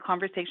begun a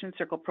conversation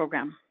circle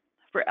program.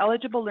 For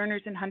eligible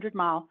learners in 100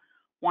 Mile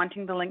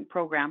wanting the LINC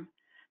program,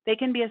 they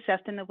can be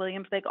assessed in the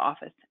Williams Lake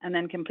office and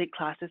then complete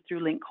classes through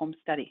LINC Home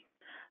Study.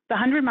 The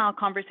 100 Mile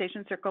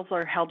conversation circles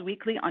are held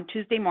weekly on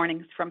Tuesday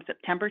mornings from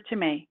September to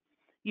May,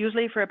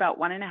 usually for about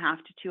 1.5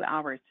 to 2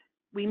 hours.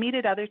 We meet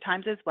at other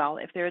times as well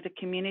if there is a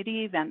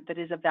community event that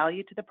is of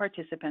value to the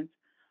participants,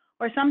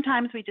 or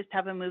sometimes we just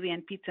have a movie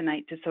and pizza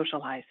night to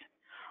socialize.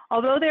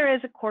 Although there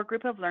is a core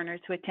group of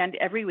learners who attend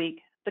every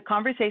week, the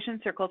conversation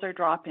circles are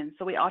drop-ins,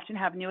 so we often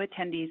have new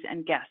attendees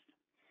and guests.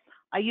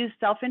 I use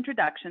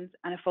self-introductions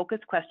and a focus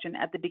question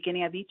at the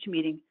beginning of each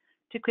meeting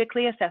to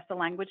quickly assess the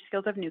language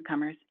skills of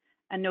newcomers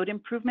and note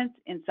improvements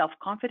in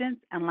self-confidence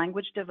and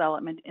language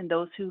development in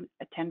those who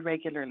attend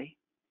regularly.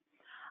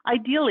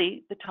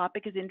 Ideally, the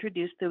topic is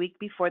introduced the week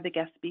before the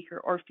guest speaker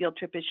or field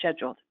trip is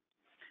scheduled.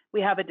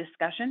 We have a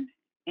discussion,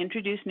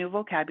 introduce new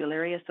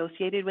vocabulary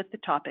associated with the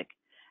topic,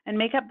 and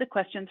make up the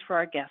questions for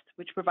our guests,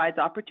 which provides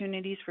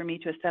opportunities for me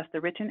to assess the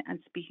written and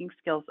speaking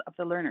skills of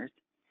the learners.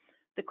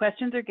 The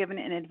questions are given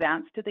in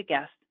advance to the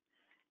guests,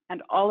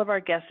 and all of our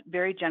guests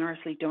very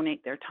generously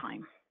donate their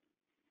time.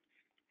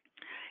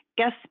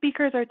 Guest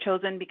speakers are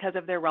chosen because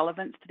of their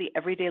relevance to the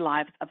everyday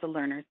lives of the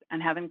learners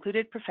and have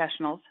included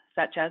professionals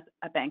such as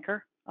a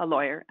banker, a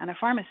lawyer, and a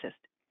pharmacist.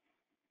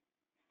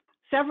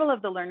 Several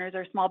of the learners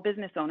are small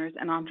business owners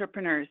and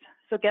entrepreneurs,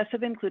 so guests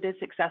have included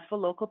successful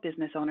local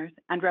business owners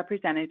and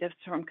representatives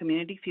from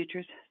Community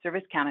Futures,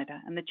 Service Canada,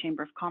 and the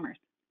Chamber of Commerce.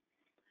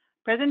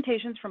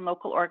 Presentations from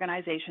local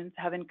organizations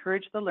have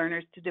encouraged the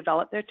learners to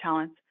develop their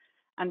talents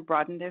and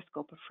broaden their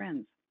scope of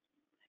friends.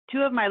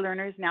 2 of my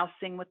learners now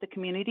sing with the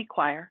community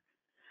choir.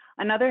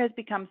 Another has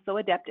become so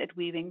adept at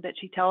weaving that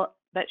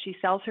she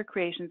sells her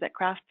creations at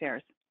craft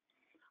fairs.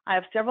 I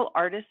have several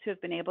artists who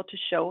have been able to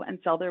show and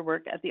sell their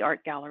work at the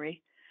art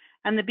gallery,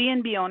 And the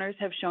B&B owners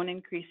have shown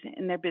increase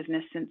in their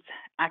business since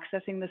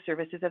accessing the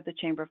services of the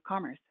Chamber of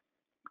Commerce.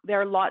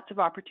 There are lots of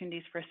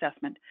opportunities for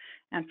assessment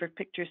and for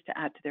pictures to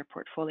add to their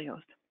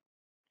portfolios.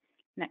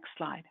 Next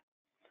slide.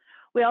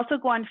 We also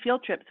go on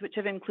field trips, which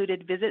have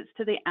included visits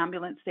to the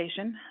ambulance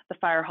station, the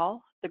fire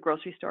hall, the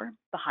grocery store,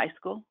 the high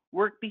school,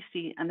 Work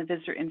BC, and the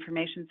Visitor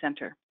Information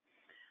Center.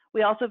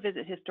 We also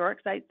visit historic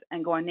sites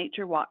and go on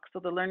nature walks so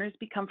the learners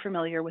become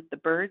familiar with the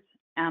birds,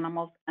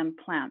 animals, and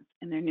plants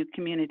in their new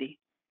community.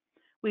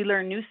 We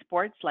learn new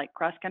sports like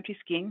cross-country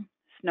skiing,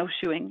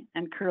 snowshoeing,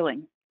 and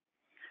curling.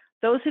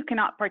 Those who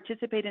cannot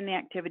participate in the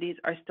activities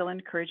are still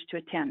encouraged to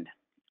attend.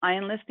 I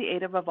enlist the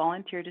aid of a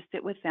volunteer to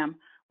sit with them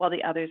while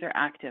the others are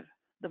active.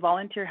 The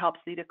volunteer helps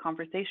lead a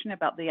conversation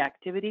about the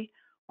activity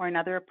or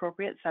another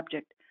appropriate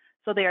subject,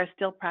 so they are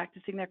still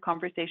practicing their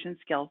conversation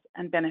skills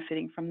and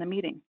benefiting from the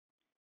meeting.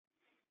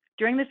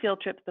 During the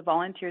field trips, the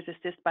volunteers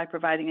assist by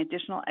providing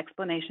additional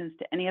explanations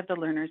to any of the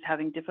learners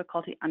having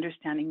difficulty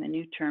understanding the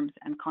new terms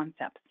and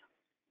concepts.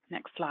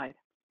 Next slide.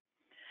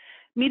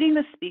 Meeting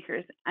the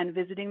speakers and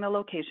visiting the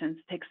locations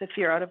takes the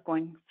fear out of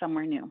going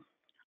somewhere new.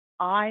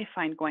 I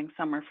find going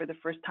somewhere for the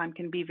first time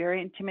can be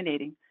very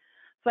intimidating,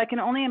 so I can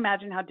only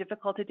imagine how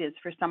difficult it is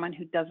for someone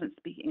who doesn't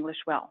speak English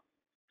well.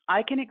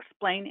 I can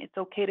explain it's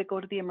okay to go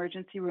to the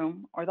emergency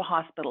room or the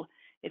hospital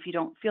if you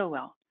don't feel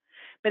well,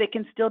 but it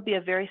can still be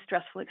a very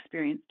stressful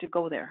experience to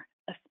go there,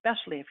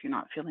 especially if you're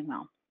not feeling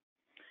well.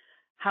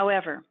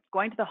 However,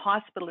 going to the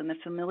hospital in the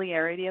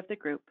familiarity of the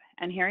group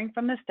and hearing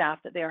from the staff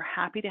that they are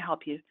happy to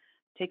help you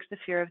takes the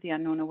fear of the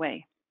unknown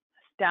away.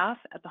 Staff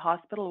at the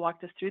hospital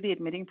walked us through the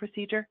admitting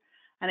procedure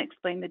and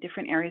explained the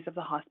different areas of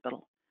the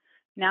hospital.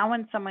 Now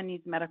when someone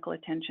needs medical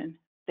attention,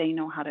 they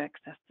know how to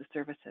access the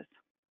services.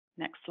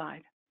 Next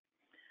slide.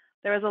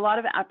 There was a lot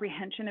of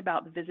apprehension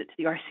about the visit to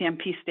the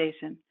RCMP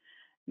station.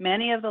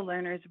 Many of the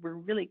learners were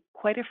really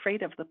quite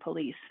afraid of the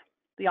police.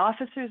 The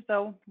officers,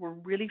 though, were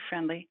really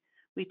friendly.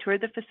 We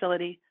toured the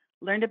facility,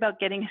 learned about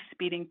getting a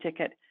speeding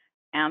ticket,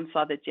 and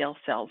saw the jail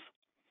cells.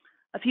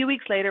 A few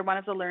weeks later, one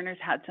of the learners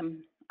had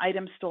some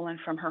items stolen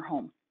from her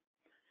home.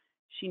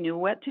 She knew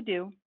what to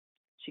do.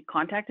 She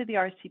contacted the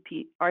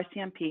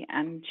RCMP,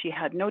 and she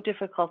had no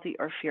difficulty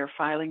or fear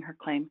filing her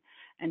claim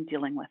and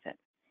dealing with it.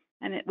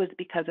 And it was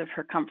because of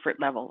her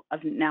comfort level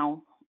of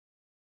knowing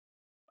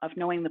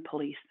the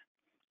police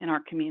in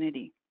our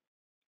community.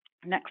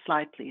 Next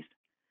slide, please.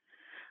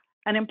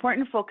 An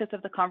important focus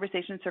of the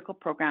Conversation Circle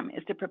program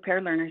is to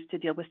prepare learners to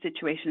deal with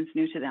situations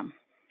new to them.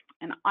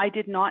 And I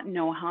did not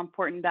know how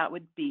important that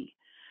would be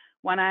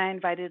when I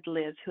invited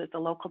Liz, who is the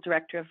local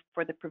director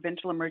for the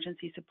Provincial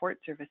Emergency Support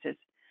Services,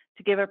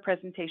 to give a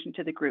presentation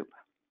to the group.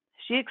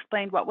 She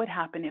explained what would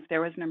happen if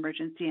there was an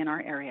emergency in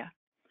our area.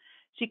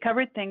 She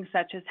covered things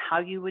such as how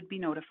you would be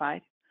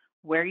notified,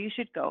 where you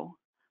should go,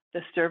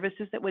 the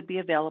services that would be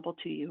available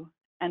to you,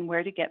 and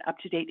where to get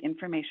up-to-date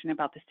information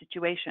about the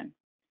situation.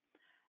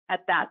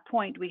 At that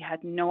point, we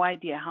had no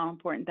idea how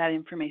important that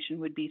information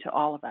would be to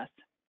all of us.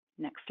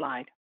 Next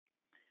slide.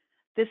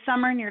 This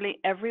summer, nearly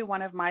every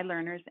one of my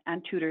learners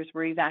and tutors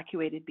were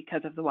evacuated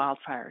because of the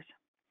wildfires.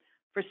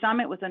 For some,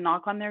 it was a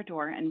knock on their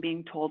door and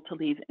being told to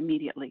leave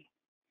immediately.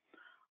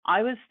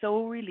 I was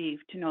so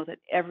relieved to know that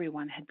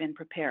everyone had been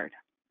prepared.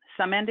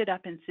 Some ended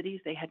up in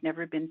cities they had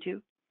never been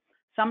to.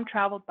 Some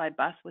traveled by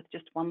bus with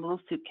just one little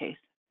suitcase.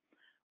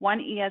 One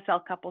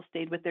ESL couple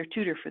stayed with their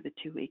tutor for the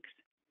 2 weeks.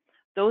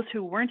 Those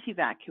who weren't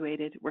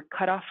evacuated were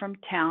cut off from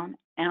town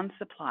and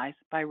supplies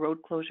by road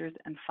closures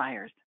and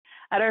fires.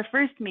 At our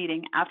first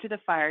meeting after the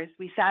fires,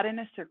 we sat in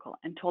a circle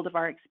and told of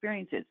our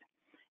experiences.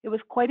 It was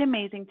quite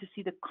amazing to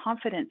see the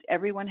confidence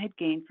everyone had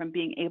gained from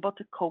being able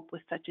to cope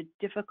with such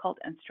a difficult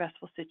and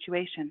stressful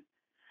situation.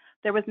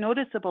 There was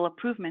noticeable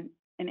improvement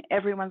in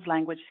everyone's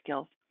language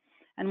skills,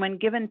 and when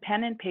given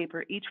pen and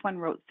paper, each one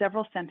wrote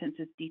several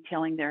sentences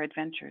detailing their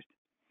adventures.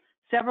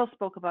 Several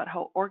spoke about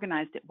how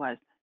organized it was.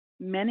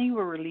 Many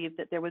were relieved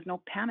that there was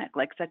no panic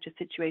like such a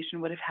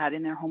situation would have had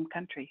in their home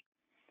country.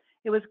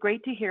 It was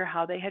great to hear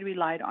how they had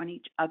relied on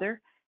each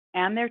other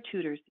and their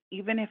tutors,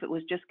 even if it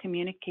was just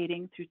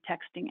communicating through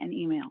texting and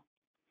email.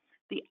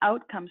 The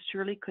outcomes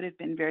surely could have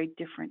been very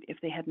different if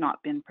they had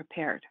not been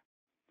prepared.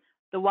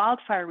 The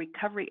wildfire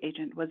recovery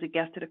agent was a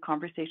guest at a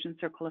conversation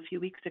circle a few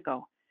weeks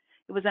ago.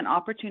 It was an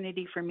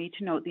opportunity for me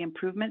to note the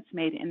improvements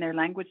made in their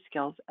language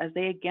skills as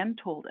they again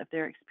told of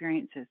their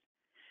experiences.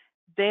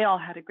 They all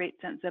had a great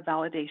sense of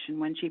validation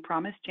when she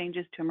promised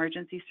changes to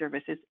emergency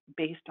services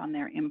based on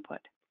their input.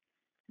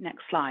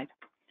 Next slide.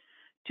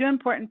 2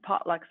 important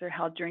potlucks are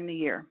held during the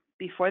year,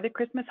 before the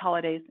Christmas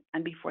holidays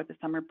and before the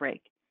summer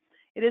break.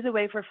 It is a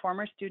way for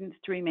former students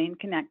to remain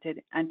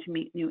connected and to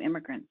meet new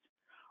immigrants.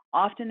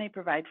 Often they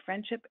provide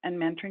friendship and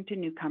mentoring to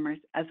newcomers,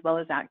 as well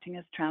as acting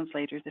as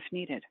translators if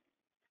needed.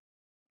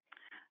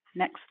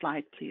 Next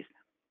slide, please.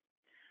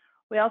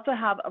 We also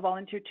have a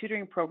volunteer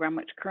tutoring program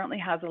which currently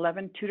has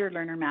 11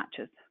 tutor-learner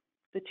matches.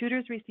 The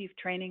tutors receive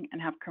training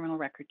and have criminal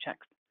record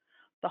checks.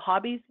 The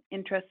hobbies,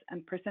 interests,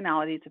 and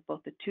personalities of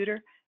both the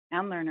tutor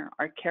and learner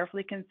are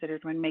carefully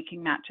considered when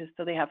making matches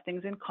so they have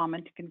things in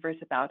common to converse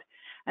about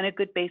and a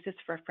good basis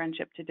for a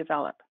friendship to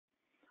develop.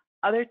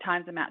 Other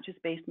times, a match is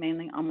based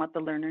mainly on what the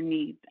learner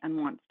needs and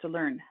wants to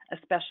learn,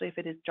 especially if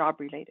it is job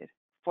related.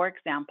 For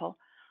example,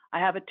 I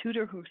have a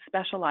tutor who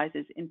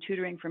specializes in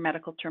tutoring for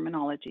medical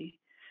terminology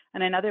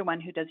and another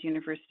one who does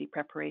university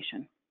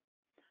preparation.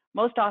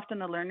 Most often,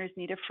 the learners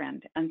need a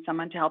friend and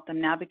someone to help them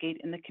navigate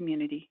in the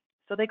community.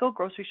 So they go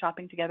grocery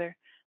shopping together,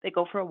 they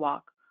go for a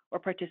walk, or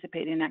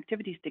participate in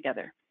activities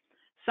together.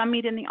 Some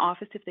meet in the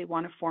office if they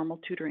want a formal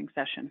tutoring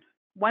session.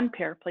 One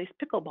pair plays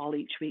pickleball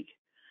each week.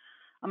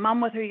 A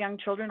mom with her young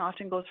children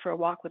often goes for a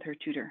walk with her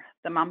tutor.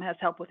 The mom has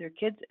help with her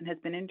kids and has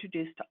been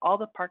introduced to all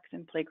the parks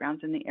and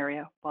playgrounds in the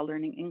area while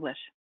learning English.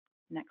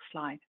 Next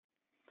slide.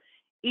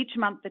 Each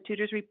month, the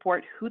tutors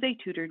report who they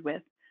tutored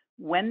with,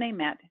 when they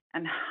met,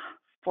 and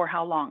for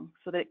how long,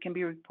 so that it can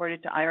be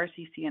reported to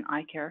IRCC and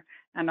iCare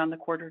and on the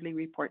quarterly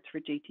reports for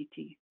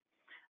JTT.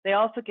 They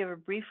also give a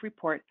brief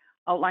report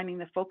outlining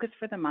the focus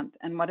for the month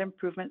and what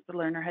improvements the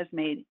learner has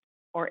made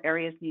or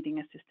areas needing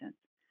assistance.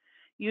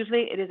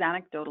 Usually it is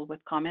anecdotal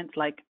with comments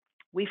like,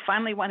 "We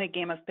finally won a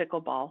game of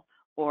pickleball,"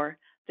 or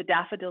 "The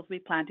daffodils we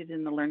planted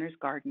in the learner's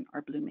garden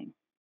are blooming."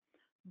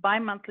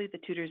 Bi-monthly, the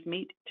tutors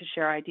meet to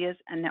share ideas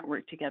and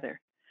network together.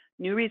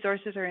 New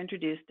resources are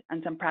introduced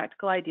and some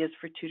practical ideas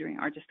for tutoring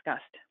are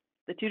discussed.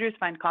 The tutors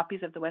find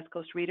copies of the West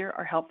Coast Reader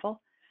are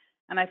helpful,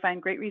 and I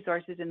find great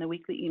resources in the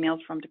weekly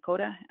emails from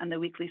Dakota and the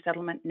weekly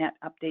settlement net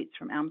updates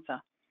from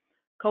AMSA.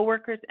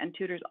 Co-workers and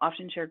tutors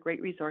often share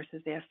great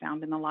resources they have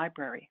found in the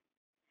library.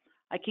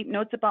 I keep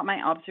notes about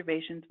my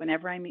observations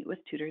whenever I meet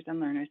with tutors and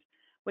learners,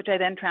 which I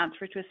then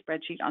transfer to a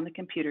spreadsheet on the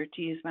computer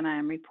to use when I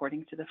am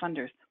reporting to the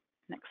funders.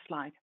 Next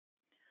slide.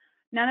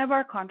 None of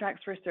our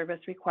contracts for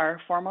service require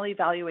formal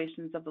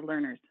evaluations of the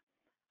learners.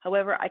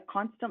 However, I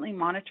constantly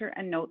monitor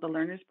and note the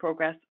learner's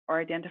progress or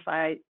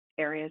identify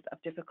areas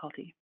of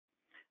difficulty.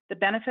 The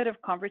benefit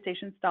of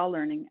conversation style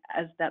learning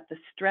is that the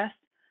stress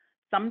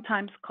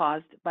sometimes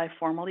caused by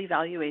formal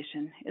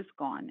evaluation is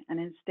gone, and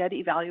instead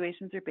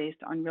evaluations are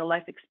based on real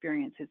life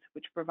experiences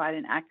which provide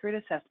an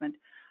accurate assessment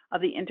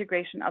of the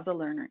integration of the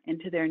learner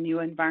into their new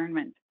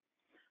environment.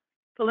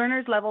 The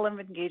learner's level of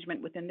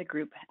engagement within the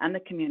group and the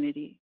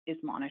community is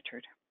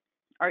monitored.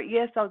 Our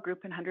ESL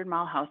group in 100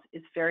 Mile House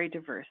is very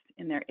diverse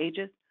in their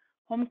ages,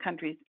 home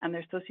countries, and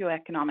their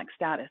socioeconomic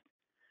status.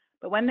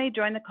 But when they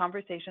join the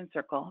conversation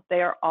circle,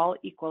 they are all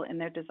equal in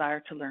their desire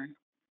to learn.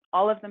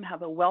 All of them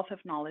have a wealth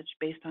of knowledge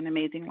based on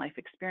amazing life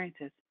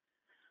experiences.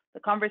 The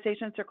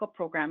Conversation Circle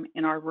program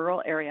in our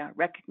rural area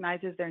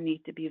recognizes their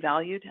need to be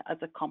valued as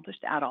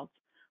accomplished adults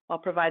while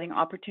providing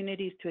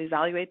opportunities to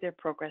evaluate their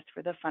progress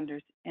for the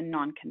funders in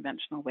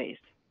non-conventional ways.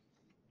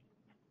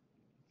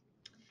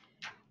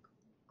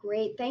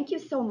 Great. Thank you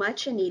so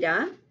much,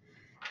 Anita.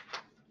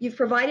 You've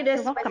provided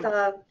us with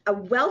a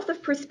wealth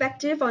of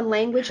perspective on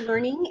language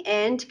learning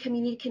and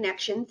community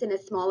connections in a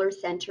smaller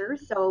center.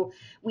 So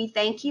we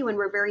thank you, and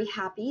we're very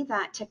happy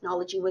that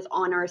technology was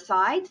on our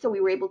side, so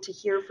we were able to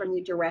hear from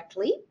you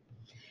directly.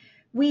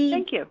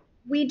 Thank you.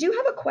 We do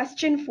have a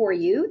question for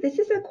you. This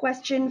is a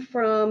question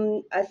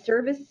from a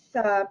service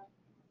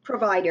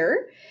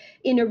provider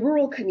in a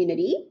rural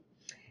community.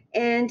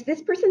 And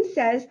this person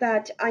says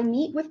that I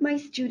meet with my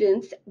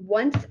students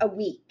once a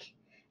week.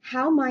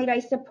 How might I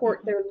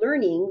support their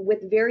learning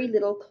with very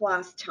little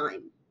class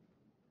time?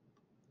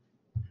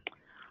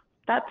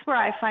 That's where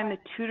I find the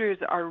tutors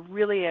are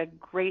really a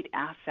great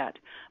asset.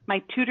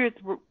 My tutors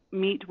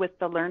meet with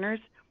the learners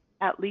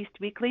at least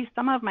weekly.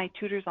 Some of my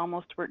tutors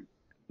almost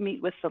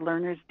meet with the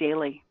learners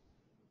daily.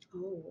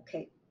 Oh,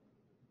 okay.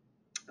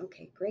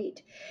 Okay,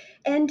 great.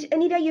 And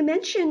Anita, you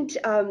mentioned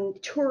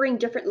touring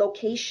different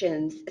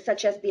locations,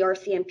 such as the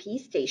RCMP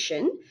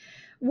station.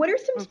 What are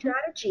some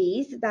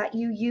strategies that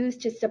you use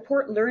to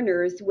support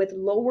learners with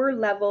lower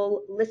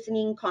level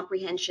listening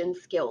comprehension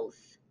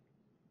skills?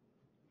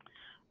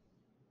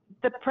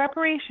 The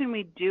preparation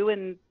we do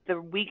in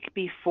the week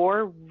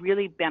before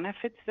really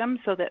benefits them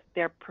so that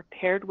they're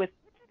prepared with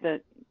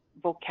the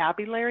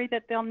vocabulary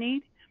that they'll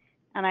need.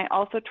 And I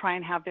also try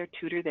and have their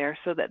tutor there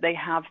so that they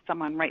have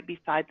someone right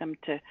beside them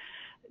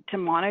to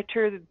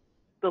monitor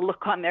the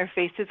look on their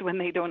faces when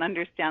they don't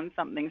understand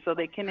something so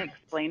they can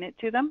explain it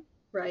to them.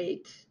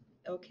 Right.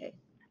 Okay.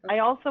 I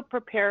also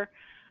prepare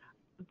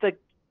the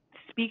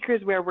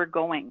speakers where we're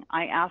going.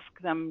 I ask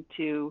them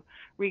to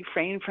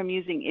refrain from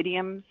using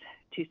idioms,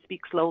 to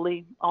speak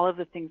slowly, all of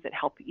the things that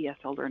help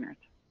ESL learners.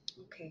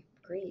 Okay,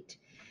 great.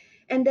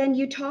 And then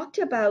you talked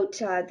about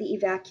the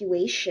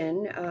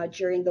evacuation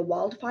during the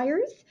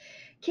wildfires.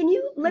 Can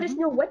you let us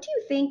know, what do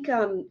you think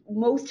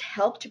most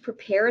helped to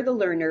prepare the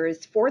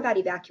learners for that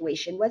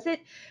evacuation? Was it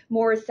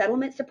more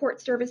settlement support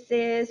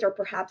services, or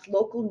perhaps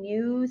local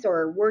news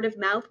or word of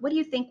mouth? What do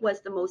you think was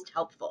the most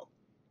helpful?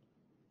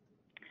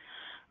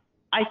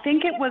 I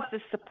think it was the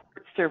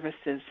support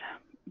services,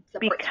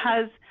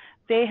 because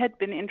they had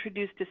been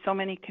introduced to so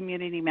many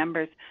community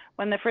members.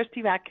 When the first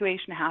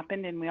evacuation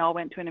happened and we all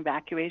went to an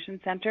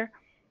evacuation center,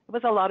 it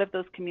was a lot of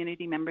those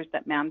community members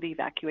that manned the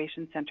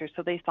evacuation center,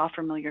 so they saw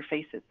familiar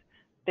faces.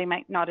 they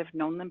might not have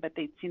known them, but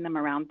they'd seen them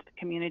around the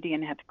community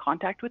and had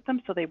contact with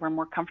them, so they were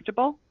more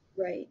comfortable.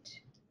 Right.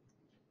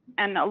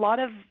 And a lot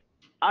of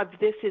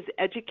this is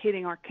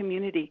educating our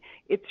community.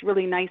 It's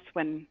really nice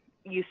when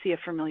you see a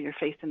familiar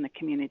face in the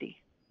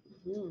community.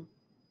 Mm-hmm.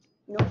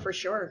 No, for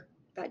sure.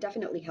 That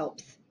definitely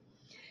helps.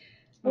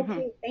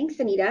 Okay, thanks,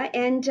 Anita.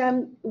 And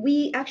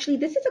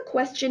this is a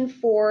question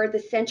for the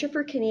Center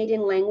for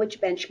Canadian Language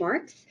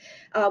Benchmarks.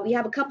 We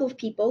have a couple of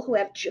people who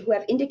have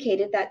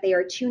indicated that they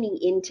are tuning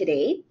in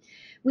today.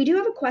 We do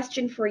have a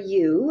question for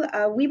you.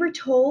 We were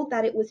told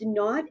that it was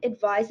not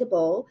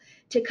advisable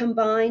to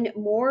combine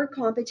more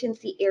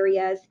competency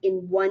areas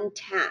in one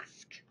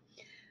task.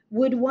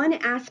 Would one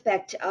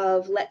aspect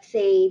of, let's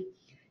say,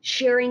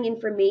 sharing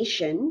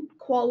information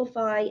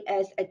qualify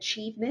as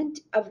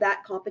achievement of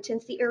that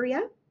competency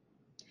area?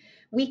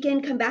 We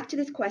can come back to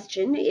this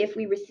question if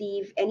we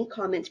receive any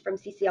comments from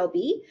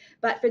CCLB,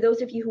 but for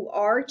those of you who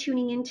are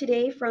tuning in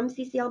today from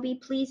CCLB,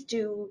 please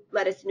do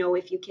let us know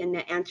if you can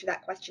answer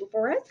that question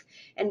for us,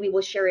 and we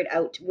will share it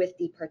out with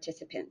the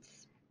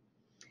participants.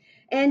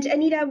 And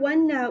Anita,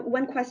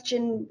 one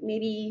question,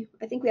 maybe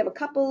I think we have a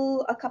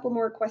couple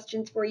more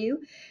questions for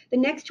you. The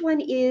next one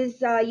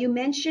is you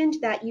mentioned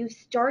that you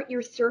start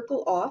your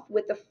circle off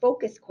with a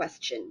focus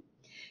question.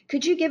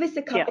 Could you give us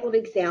a couple of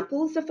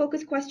examples of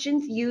focus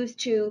questions used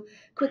to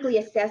quickly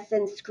assess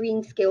and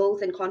screen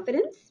skills and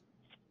confidence?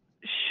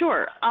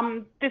 Sure.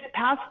 This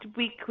past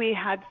week, we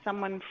had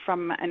someone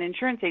from an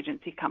insurance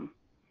agency come,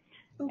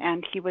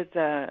 and he was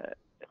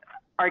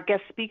our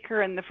guest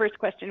speaker, and the first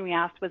question we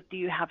asked was, do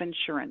you have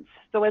insurance?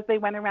 So as they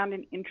went around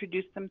and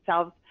introduced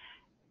themselves,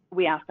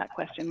 we asked that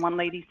question. One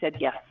lady said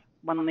yes.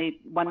 One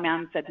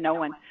man said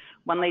no, and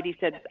one lady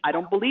said, I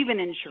don't believe in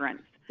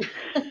insurance.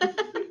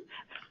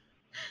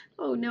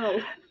 Oh, no.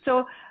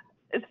 So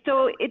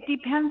it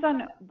depends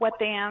on what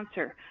they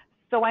answer.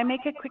 So I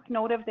make a quick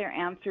note of their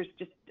answers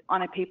just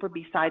on a paper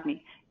beside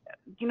me.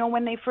 You know,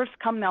 when they first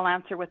come, they'll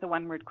answer with a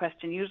one-word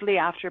question. Usually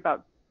after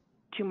about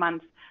 2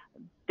 months,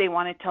 they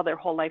want to tell their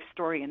whole life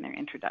story in their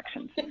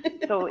introductions.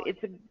 So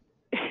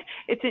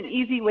it's an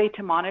easy way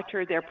to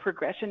monitor their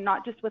progression,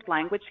 not just with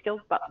language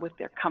skills, but with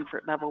their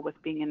comfort level with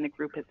being in the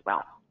group as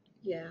well.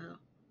 Yeah.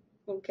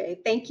 Okay.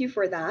 Thank you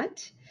for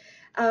that.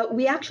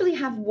 We actually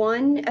have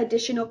one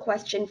additional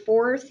question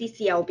for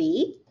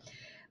CCLB.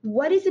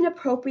 What is an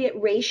appropriate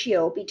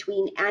ratio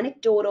between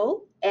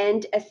anecdotal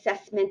and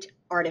assessment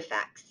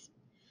artifacts?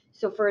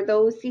 So for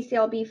those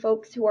CCLB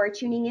folks who are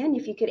tuning in,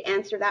 if you could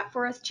answer that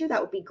for us too,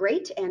 that would be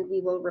great, and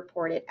we will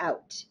report it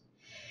out.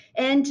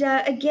 And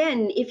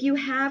again, if you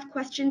have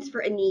questions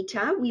for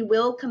Anita, we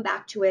will come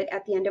back to it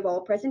at the end of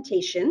all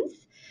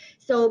presentations.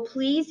 So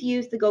please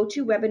use the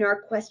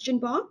GoToWebinar question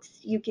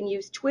box. You can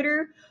use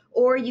Twitter,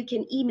 or you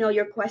can email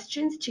your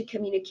questions to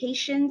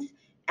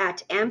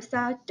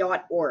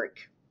communications@amsa.org.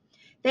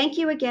 Thank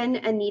you again,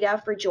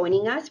 Anita, for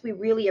joining us. We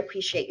really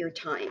appreciate your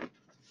time.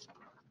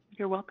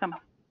 You're welcome.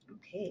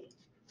 Okay.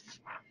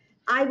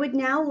 I would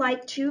now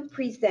like to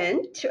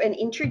present and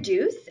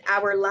introduce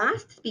our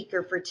last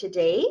speaker for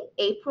today,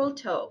 April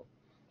To.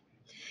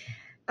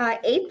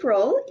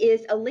 April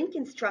is a LINC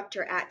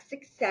instructor at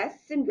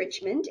Success in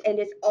Richmond and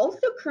is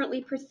also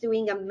currently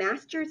pursuing a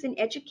master's in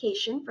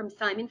education from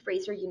Simon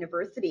Fraser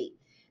University.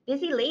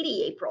 Busy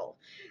lady, April.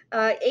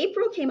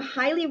 April came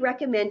highly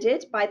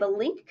recommended by the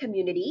LINC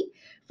community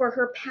for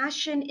her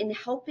passion in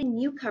helping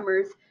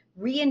newcomers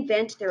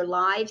reinvent their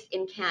lives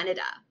in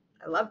Canada.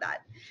 I love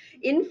that.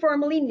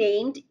 Informally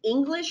named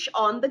English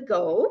on the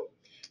Go,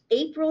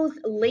 April's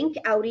LINC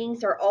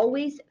outings are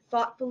always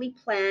thoughtfully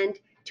planned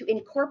to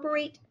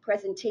incorporate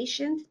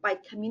presentations by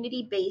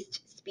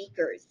community-based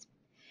speakers.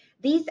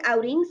 These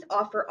outings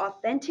offer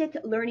authentic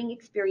learning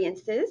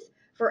experiences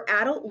for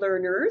adult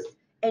learners,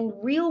 and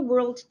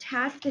real-world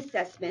task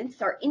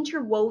assessments are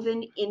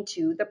interwoven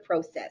into the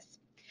process.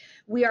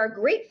 We are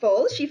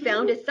grateful she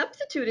found a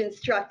substitute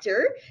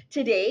instructor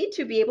today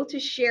to be able to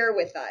share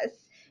with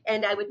us,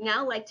 and I would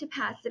now like to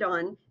pass it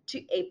on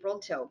to April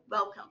To.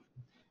 Welcome.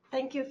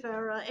 Thank you,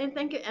 Farah, and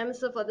thank you,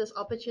 AMSA, for this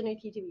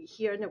opportunity to be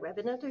here in the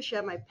webinar to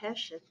share my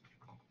passion.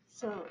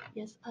 So,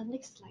 yes,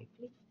 next slide,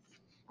 please.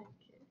 Thank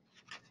you.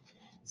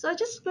 So I'm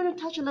just going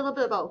to touch a little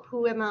bit about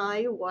who am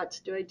I, what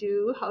do I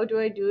do, how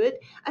do I do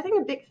it. I think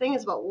the big thing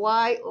is about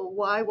why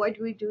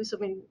do we do so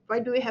many, why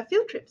do we have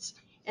field trips?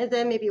 And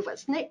then maybe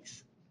what's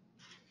next.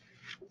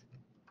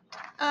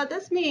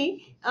 That's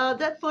me.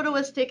 That photo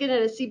was taken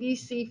at a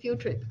CBC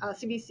field trip,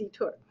 CBC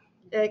tour.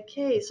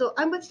 Okay, so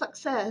I'm with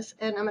Success,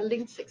 and I'm a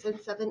LINC 6 and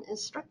 7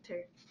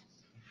 instructor.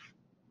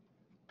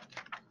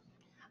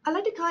 I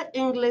like to call it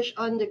English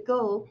on the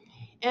go,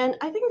 and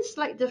I think the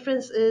slight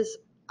difference is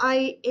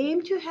I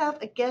aim to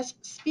have a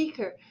guest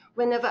speaker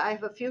whenever I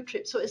have a field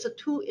trip, so it's a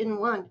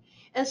 2-in-1.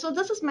 And so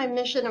this is my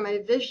mission and my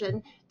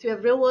vision, to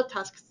have real-world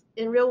tasks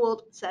in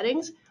real-world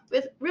settings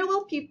with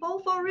real-world people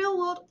for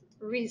real-world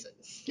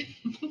reasons.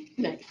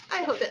 Nice.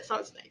 I hope that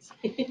sounds nice.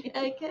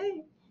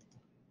 Okay.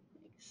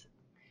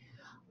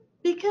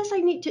 because I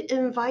need to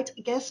invite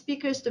guest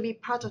speakers to be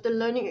part of the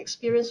learning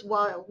experience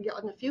while we are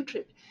on a field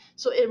trip.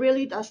 So it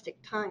really does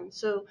take time.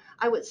 So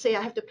I would say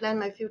I have to plan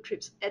my field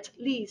trips at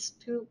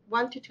least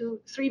 1 to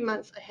 3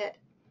 months ahead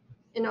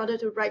in order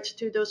to write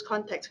to those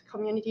contact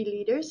community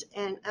leaders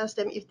and ask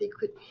them if they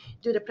could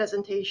do the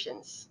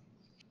presentations.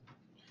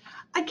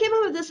 I came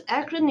up with this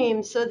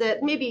acronym so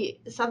that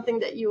maybe something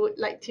that you would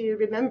like to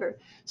remember.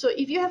 So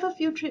if you have a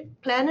field trip,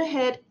 plan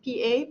ahead,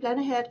 PA, plan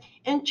ahead,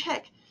 and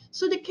check.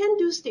 So they can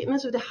do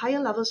statements with the higher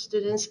level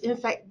students. In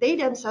fact, they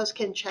themselves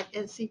can check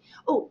and see,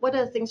 oh, what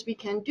are the things we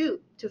can do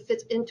to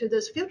fit into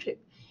this field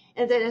trip?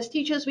 And then as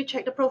teachers, we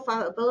check the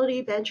profile,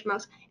 ability,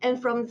 benchmarks,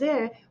 and from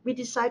there, we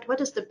decide what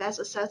is the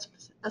best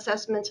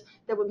assessment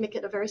that would make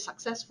it a very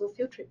successful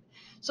field trip.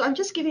 So I'm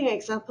just giving an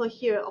example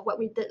here of what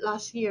we did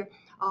last year.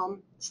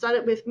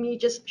 Started with me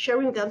just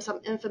sharing them some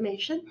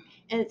information,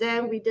 and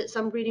then we did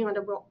some reading on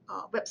the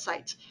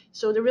website.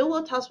 So the real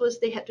world task was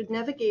they had to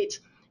navigate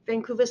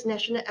Vancouver's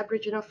National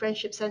Aboriginal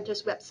Friendship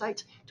Centre's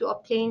website to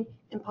obtain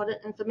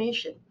important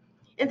information.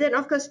 And then,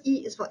 of course,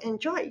 E is for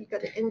enjoy. You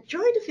got to enjoy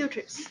the field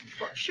trips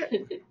for sure.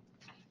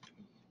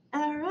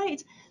 All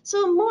right.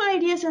 So more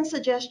ideas and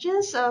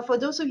suggestions for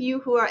those of you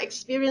who are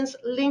experienced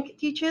LINC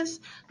teachers,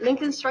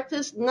 LINC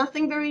instructors,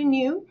 nothing very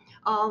new.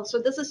 So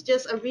this is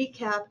just a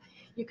recap.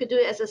 You could do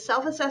it as a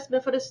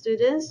self-assessment for the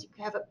students. You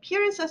could have a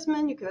peer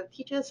assessment. You could have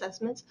teacher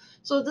assessments.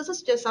 So this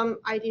is just some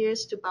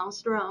ideas to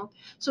bounce around.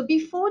 So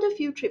before the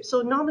field trip,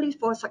 so normally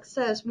for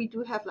success, we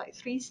do have like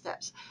 3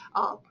 steps.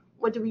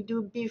 What do we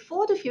do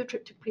before the field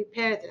trip to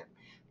prepare them?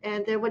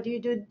 And then what do you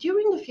do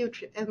during the field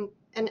trip?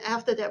 And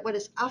after that, what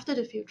is after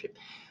the field trip?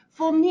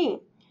 For me,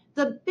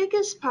 the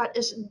biggest part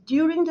is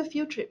during the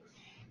field trip.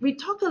 We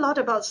talk a lot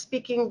about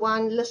speaking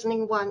one,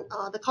 listening one,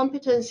 the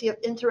competency of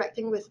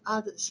interacting with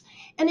others.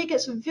 And it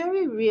gets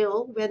very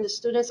real when the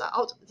students are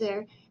out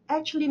there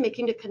actually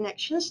making the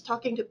connections,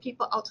 talking to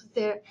people out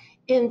there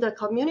in the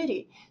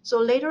community. So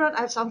later on,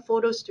 I have some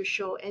photos to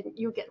show, and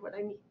you get what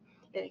I mean.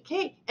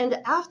 Okay, and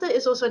the after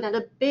is also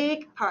another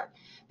big part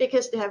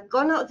because they have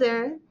gone out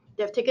there,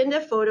 they've taken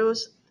their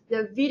photos,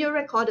 they've video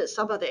recorded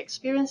some of their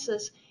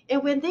experiences,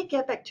 and when they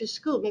get back to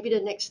school, maybe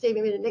the next day,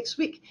 maybe the next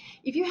week,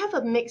 if you have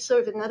a mixer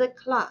with another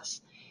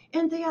class,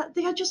 and they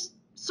are just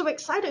so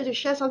excited to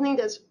share something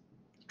that's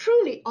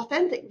truly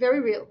authentic, very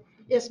real,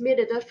 it's made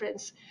a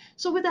difference.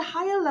 So with the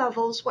higher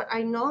levels, what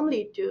I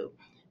normally do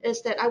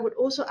is that I would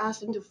also ask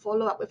them to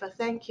follow up with a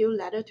thank you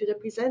letter to the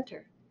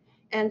presenter.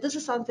 And this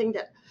is something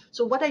that,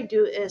 so what I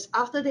do is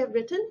after they've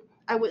written,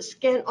 I would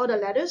scan all the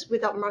letters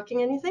without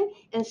marking anything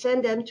and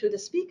send them to the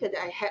speaker that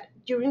I had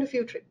during the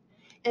field trip.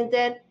 And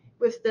then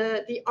with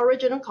the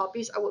original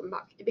copies, I would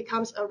mark. It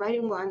becomes a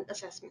writing one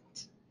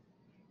assessment.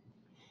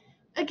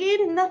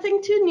 Again,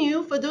 nothing too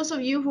new for those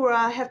of you who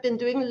have been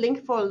doing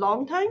LINC for a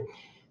long time.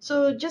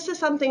 So just as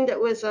something that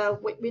was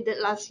what we did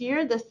last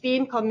year, the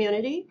theme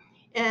community.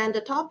 And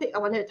the topic I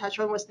wanted to touch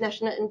on was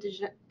National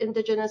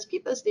Indigenous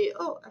Peoples Day.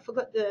 Oh, I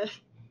forgot the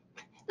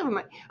never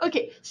mind.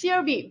 Okay,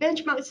 CRB,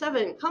 benchmark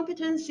 7,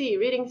 competency,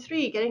 reading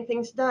 3, getting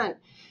things done.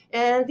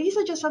 And these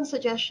are just some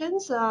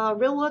suggestions,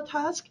 real world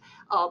task.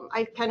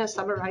 I kind of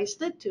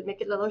summarized it to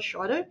make it a little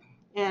shorter.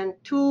 And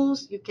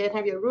tools, you can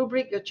have your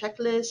rubric, your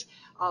checklist.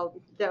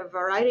 There are a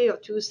variety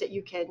of tools that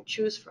you can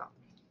choose from.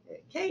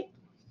 Okay.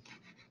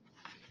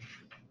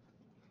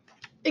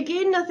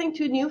 Again, nothing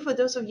too new for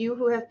those of you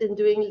who have been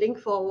doing LINC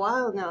for a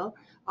while now.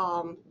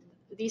 Um,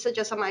 these are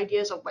just some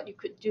ideas of what you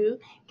could do,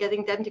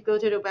 getting them to go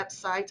to the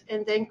website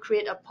and then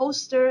create a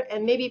poster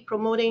and maybe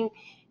promoting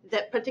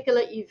that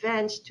particular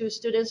event to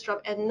students from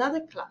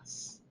another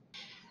class.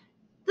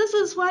 This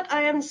is what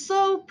I am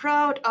so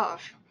proud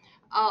of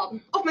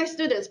my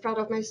students, proud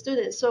of my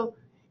students. So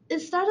it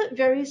started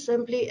very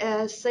simply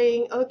as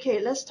saying, okay,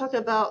 let's talk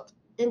about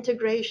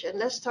integration.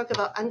 Let's talk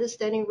about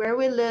understanding where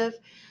we live,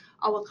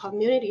 our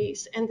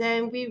communities. And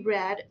then we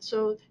read,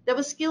 so there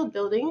was skill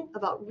building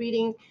about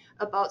reading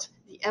about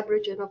the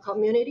Aboriginal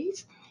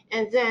communities.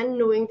 And then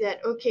knowing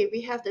that, okay,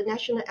 we have the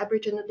National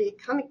Aboriginal Day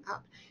coming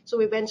up. So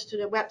we went to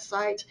the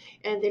website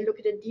and they look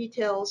at the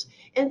details.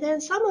 And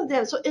then some of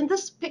them, so in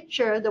this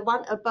picture, the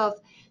one above,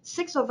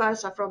 6 of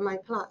us are from my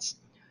class.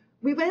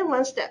 We went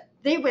one step,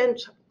 they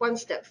went one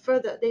step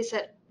further. They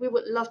said, we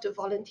would love to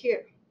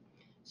volunteer.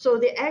 So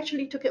they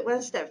actually took it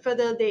one step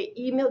further. They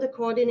emailed the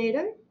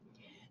coordinator.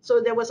 So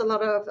there was a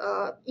lot of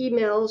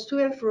emails to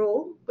and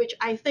fro, which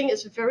I think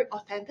is very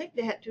authentic.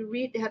 They had to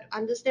read, they had to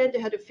understand, they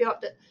had to fill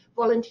out the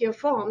volunteer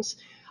forms.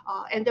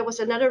 And there was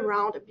another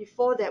round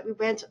before that.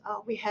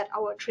 We had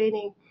our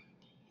training,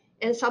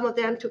 and some of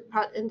them took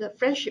part in the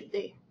Friendship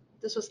Day.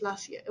 This was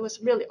last year. It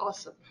was really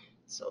awesome.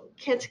 So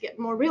can't get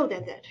more real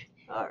than that.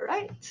 All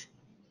right.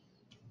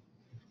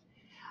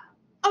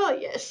 Oh,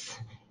 yes.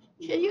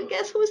 Can you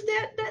guess who's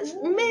that? That's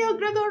Mayor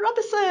Gregor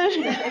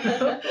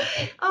Robertson.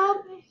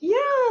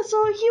 Yeah,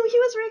 so he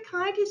was very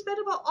kind. He spent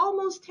about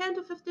almost 10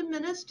 to 15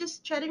 minutes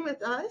just chatting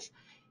with us.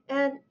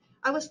 And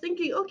I was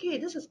thinking, okay,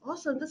 this is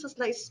awesome. This is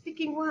like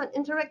speaking one,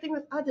 interacting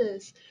with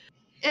others.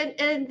 And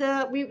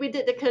we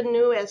did the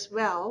canoe as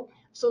well.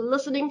 So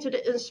listening to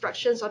the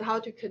instructions on how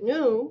to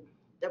canoe,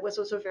 that was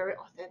also very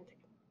authentic.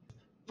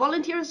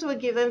 Volunteers were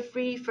given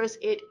free first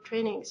aid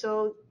training.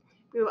 So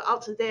we were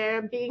out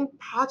there being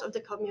part of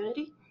the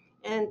community.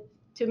 And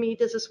to me,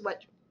 this is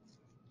what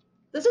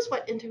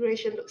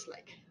integration looks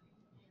like.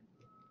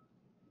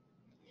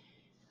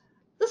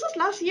 This was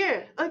last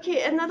year.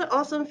 Okay, another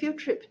awesome field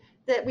trip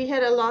that we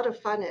had a lot of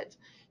fun at.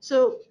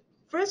 So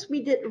first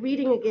we did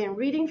reading again,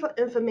 reading for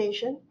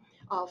information,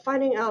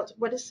 finding out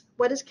what is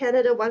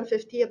Canada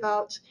 150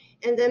 about,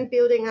 and then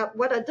building up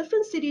what are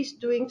different cities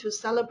doing to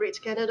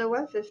celebrate Canada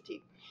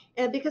 150.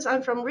 And because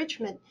I'm from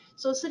Richmond,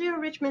 so City of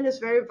Richmond is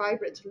very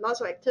vibrant, lots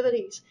of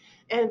activities.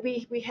 And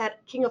we had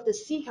King of the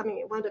Sea coming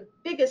in, one of the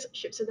biggest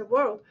ships in the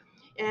world.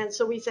 And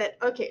so we said,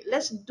 okay,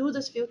 let's do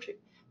this field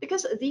trip.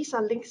 Because these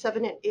are LINC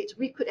 7 and 8,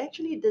 we could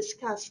actually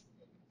discuss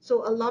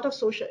so a lot of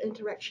social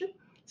interaction,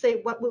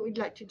 say what would we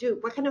like to do,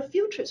 what kind of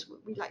field trips would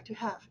we like to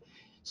have.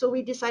 So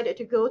we decided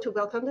to go to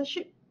welcome the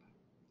ship.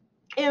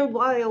 And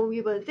while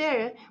we were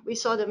there, we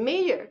saw the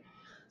mayor.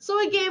 So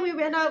again, we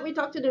went out, we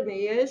talked to the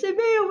mayor and said,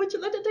 Mayor, would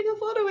you like to take a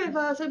photo with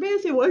us? And Mayor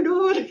said, why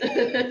not?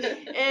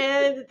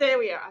 And there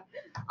we are.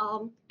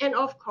 And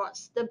of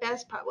course, the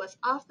best part was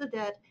after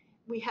that,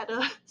 we had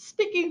a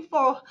speaking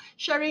for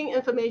sharing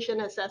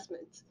information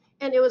assessment.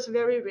 And it was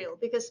very real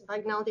because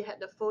by now they had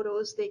the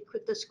photos, they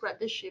could describe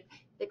the ship,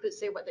 they could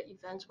say what the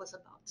event was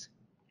about.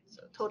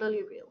 So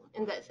totally real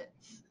in that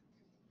sense.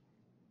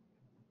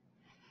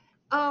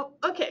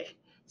 Okay,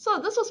 so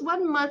this was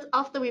 1 month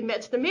after we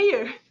met the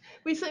mayor.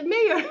 We said,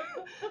 Mayor,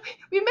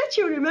 we met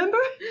you, remember?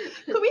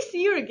 Could we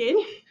see you again?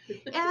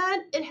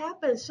 And it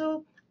happened.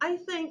 So I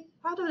think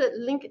part of the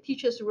LINC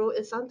teacher's role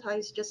is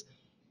sometimes just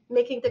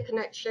making the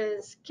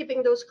connections,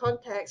 keeping those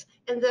contacts,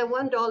 and then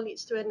one door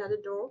leads to another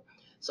door.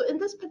 So in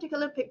this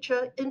particular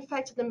picture, in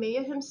fact, the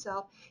mayor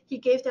himself, he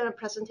gave them a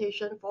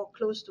presentation for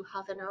close to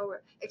half an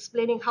hour,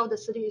 explaining how the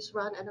city is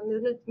run at a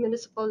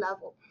municipal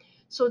level.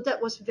 So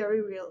that was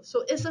very real.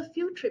 So it's a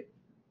field trip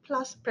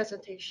plus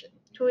presentation,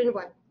 2 in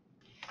 1.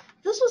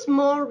 This was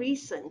more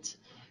recent.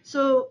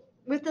 So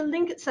with the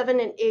LINC 7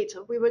 and 8,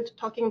 we were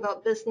talking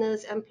about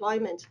business,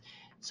 employment.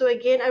 So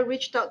again, I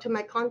reached out to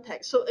my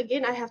contacts. So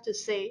again, I have to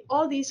say,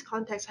 all these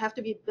contacts have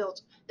to be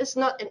built. It's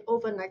not an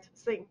overnight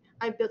thing.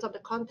 I built up the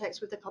contacts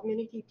with the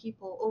community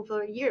people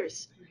over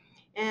years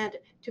and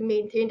to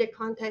maintain the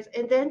contacts.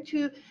 And then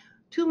 2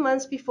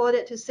 months before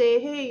that to say,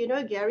 hey,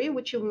 Gary,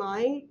 would you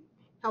mind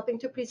helping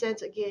to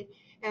present again?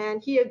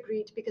 And he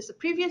agreed because the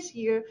previous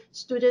year,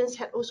 students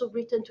had also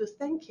written to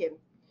thank him.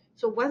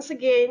 So once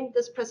again,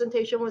 this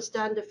presentation was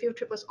done, the field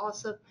trip was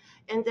awesome,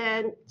 and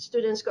then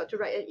students got to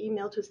write an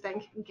email to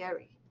thank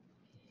Gary.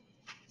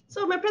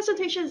 So my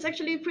presentation is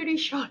actually pretty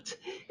short.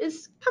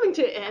 It's coming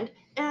to an end,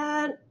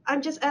 and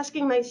I'm just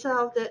asking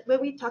myself that when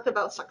we talk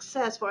about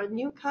success for a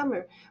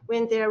newcomer,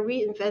 when they're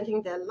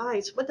reinventing their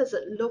lives, what does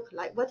it look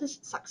like? What is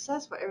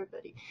success for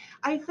everybody?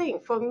 I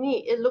think for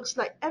me, it looks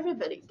like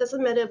everybody. It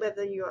doesn't matter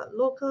whether you're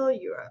local,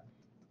 you're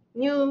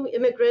new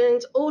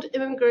immigrants, old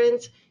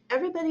immigrants,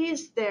 everybody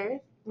is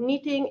there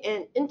knitting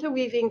and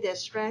interweaving their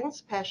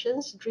strengths,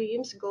 passions,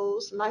 dreams,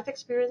 goals, life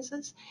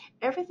experiences,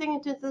 everything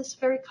into this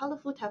very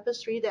colorful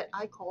tapestry that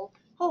I call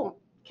home,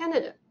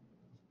 Canada.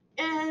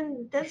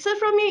 And that's it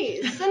from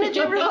me,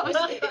 Senator Rose.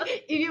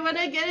 If you want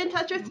to get in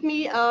touch with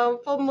me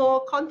for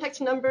more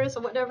contact numbers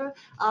or whatever,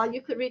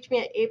 you could reach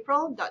me at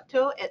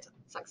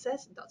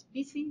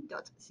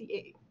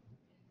april.to@success.bc.ca.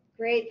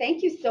 Great.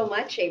 Thank you so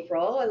much,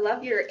 April. I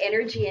love your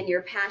energy and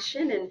your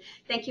passion, and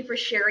thank you for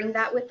sharing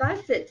that with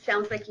us. It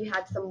sounds like you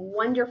had some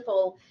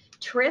wonderful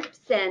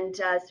trips and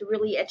some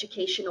really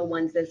educational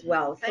ones as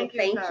well. So Thank you,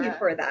 thank you Sarah.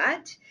 for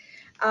that.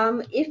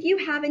 If you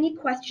have any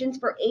questions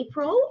for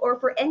April or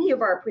for any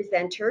of our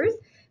presenters,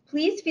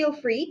 please feel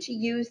free to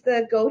use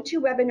the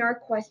GoToWebinar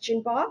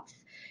question box,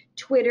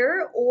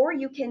 Twitter, or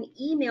you can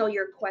email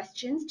your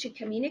questions to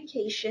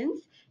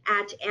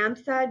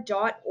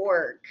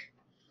communications@amsa.org.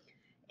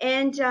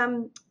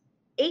 And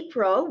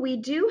April, we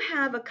do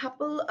have a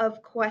couple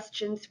of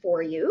questions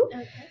for you.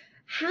 Okay.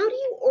 How do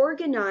you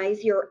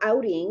organize your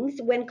outings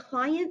when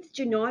clients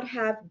do not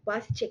have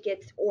bus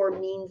tickets or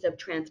means of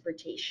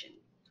transportation?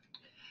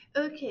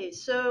 Okay,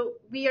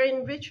 so we are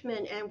in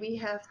Richmond and we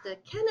have the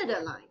Canada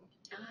line.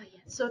 Ah,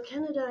 yes. So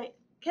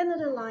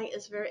Canada line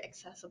is very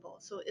accessible,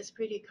 so it's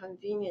pretty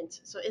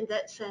convenient. So in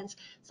that sense,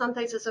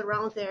 sometimes it's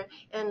around there,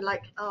 and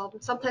like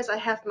sometimes I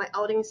have my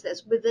outings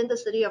that's within the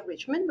city of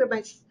Richmond where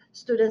my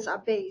students are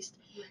based.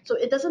 Right. So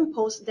it doesn't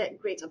pose that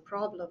great a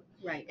problem.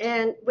 Right.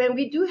 And when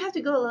we do have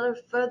to go a little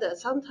further,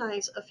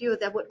 sometimes a few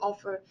of them would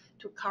offer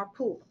to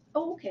carpool,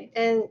 Oh, okay.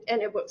 and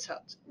it works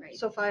out. Right.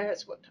 So far it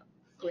has worked out.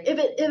 Great. If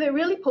it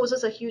really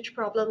poses a huge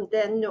problem,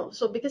 then no.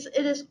 So because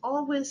it is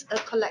always a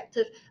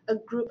collective, a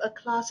group, a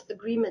class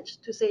agreement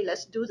to say,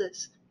 let's do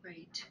this.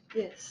 Right.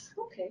 Yes.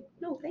 Okay.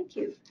 No, thank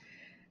you.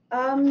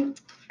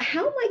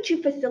 How might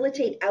you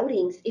facilitate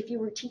outings if you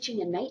were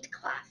teaching a night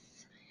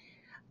class?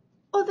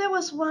 Oh, there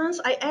was once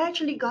I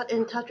actually got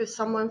in touch with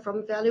someone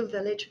from Value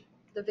Village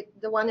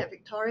the one at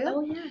Victoria.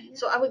 Oh, yeah.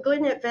 So I would go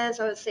in advance.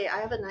 I would say, I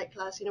have a night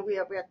class. We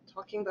are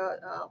talking about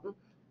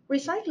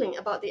recycling,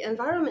 about the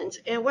environment.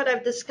 And what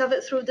I've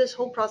discovered through this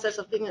whole process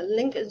of being a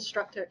LINC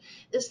instructor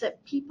is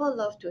that people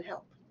love to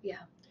help.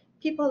 Yeah.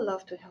 People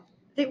love to help.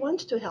 They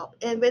want to help.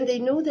 And when they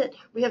know that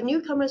we have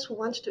newcomers who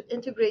want to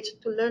integrate,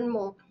 to learn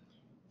more,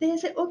 they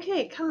said,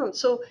 okay, come.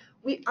 So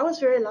I was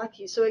very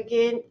lucky. So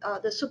again,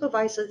 the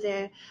supervisor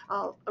there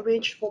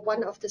arranged for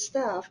one of the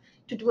staff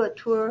to do a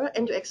tour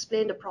and to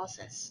explain the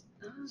process.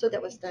 So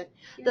that was done.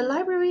 Yeah. The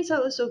libraries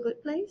are also a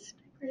good place.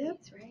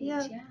 Libraries, right.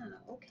 Yeah.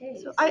 Okay.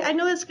 So I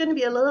know it's going to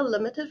be a little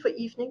limited for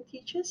evening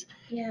teachers,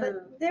 Yeah.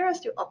 but there are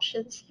still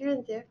options here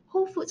and there.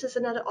 Whole Foods is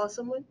another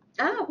awesome one.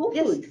 Whole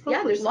Yes, Foods. Whole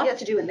Yeah, there's Foods, lots yes.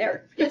 to do in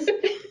there. Yes.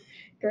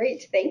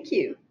 Great, thank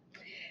you.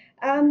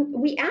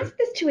 We asked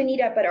this to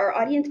Anita, but our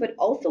audience would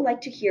also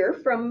like to hear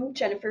from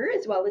Jennifer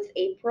as well as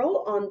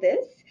April on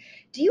this.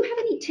 Do you have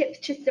any tips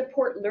to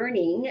support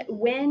learning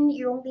when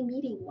you're only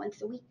meeting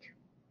once a week?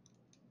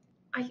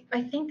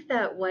 I think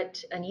that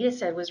what Anita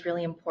said was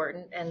really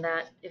important, and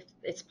that if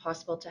it's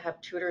possible to have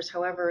tutors.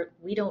 However,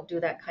 we don't do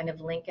that kind of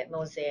link at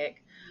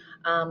Mosaic.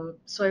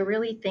 So I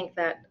really think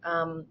that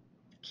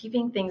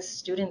keeping things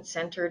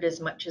student-centered as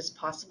much as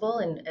possible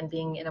and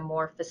being in a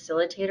more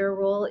facilitator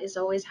role is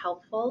always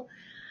helpful.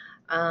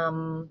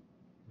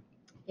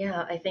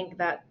 Yeah, I think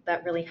that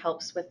really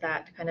helps with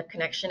that kind of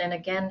connection. And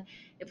again,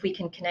 if we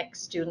can connect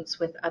students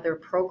with other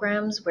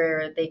programs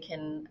where they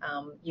can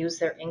use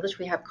their English,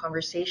 we have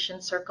conversation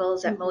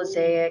circles at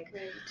Mosaic.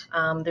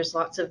 Right. There's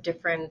lots of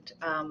different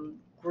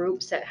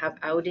groups that have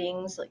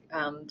outings, like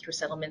through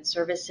settlement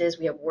services.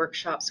 We have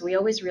workshops. So we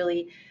always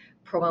really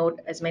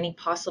promote as many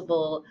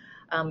possible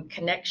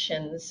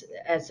connections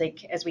as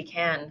we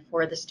can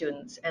for the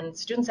students. And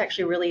students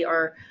actually really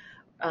are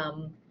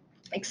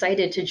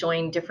excited to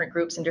join different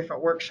groups and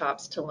different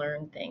workshops to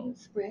learn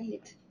things.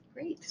 Right,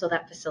 great. So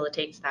that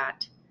facilitates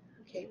that.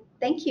 Okay,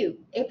 thank you.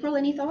 April,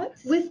 any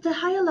thoughts? With the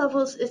higher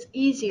levels, it's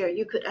easier.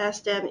 You could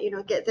ask them,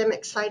 get them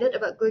excited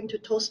about going to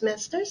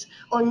Toastmasters.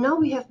 Or now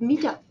we have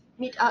Meetup.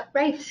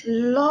 Right.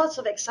 Lots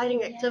of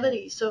exciting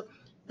activities. So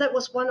that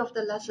was one of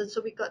the lessons.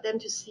 So we got them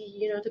to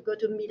see, to go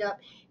to Meetup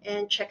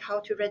and check how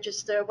to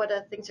register, what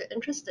are things they're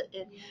interested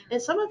in. Yeah. And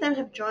some of them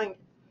have joined.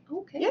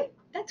 Okay, Yeah.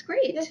 that's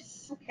great.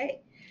 Yes. Okay.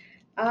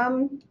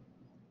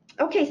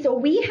 Okay, so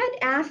we had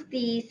asked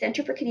the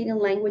Centre for Canadian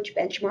Language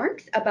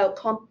Benchmarks about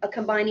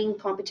combining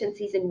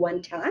competencies in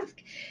one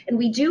task, and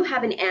we do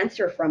have an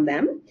answer from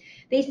them.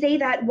 They say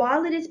that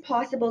while it is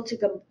possible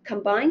to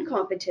combine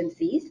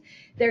competencies,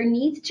 there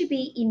needs to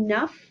be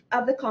enough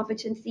of the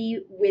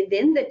competency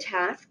within the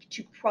task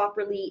to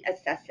properly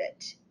assess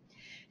it.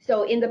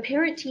 So in the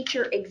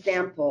parent-teacher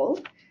example,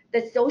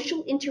 the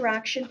social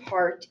interaction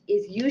part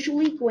is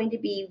usually going to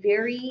be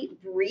very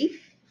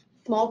brief,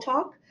 small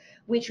talk,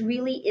 which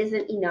really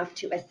isn't enough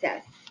to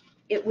assess.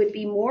 It would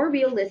be more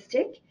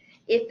realistic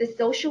if the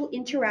social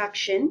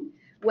interaction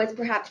was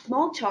perhaps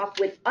small talk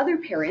with other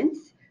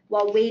parents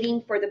while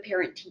waiting for the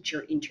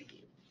parent-teacher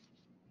interview.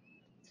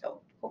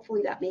 So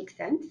hopefully that makes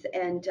sense.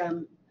 And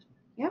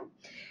yeah.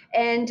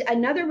 And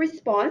another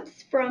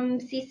response from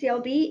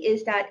CCLB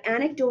is that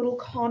anecdotal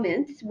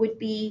comments would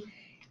be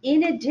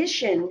in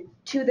addition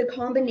to the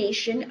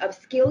combination of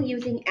skill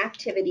using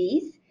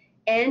activities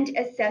and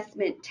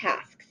assessment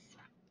tasks.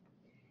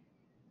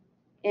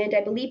 And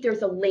I believe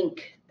there's a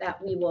link that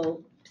we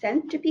will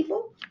send to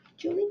people.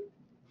 Julie?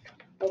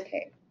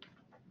 Okay.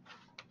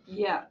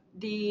 Yeah,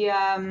 the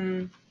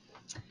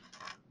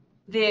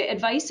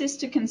advice is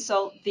to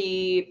consult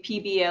the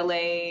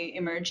PBLA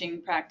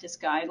Emerging Practice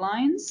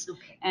Guidelines,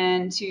 Okay.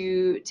 and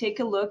to take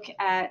a look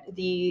at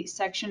the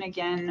section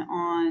again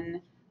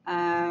on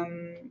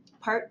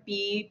Part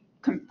B,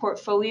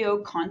 portfolio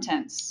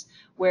contents,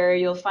 where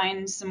you'll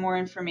find some more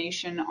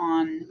information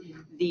on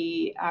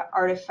the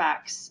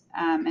artifacts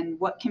and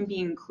what can be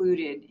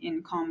included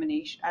in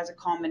combination as a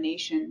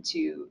combination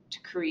to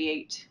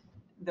create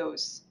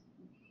those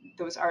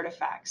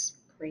artifacts.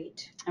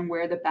 Great. And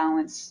where the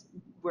balance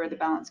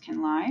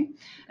can lie,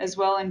 as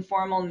well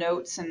informal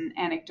notes and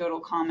anecdotal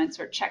comments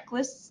or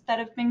checklists that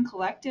have been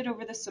collected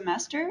over the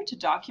semester to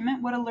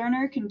document what a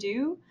learner can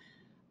do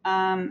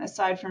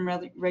aside from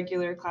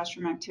regular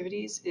classroom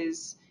activities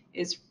is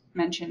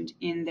mentioned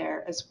in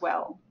there as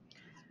well.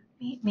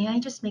 May I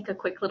just make a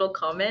quick little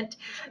comment?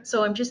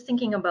 So I'm just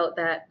thinking about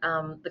that,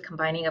 the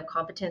combining of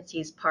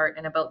competencies part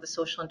and about the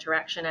social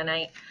interaction. And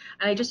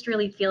I just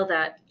really feel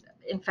that,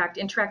 in fact,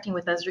 interacting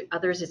with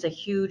others is a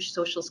huge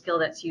social skill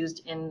that's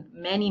used in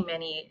many,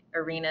 many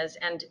arenas.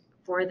 And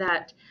for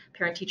that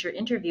parent-teacher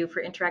interview,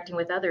 for interacting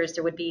with others,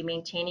 there would be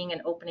maintaining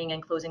and opening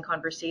and closing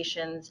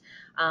conversations,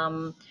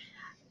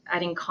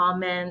 adding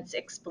comments,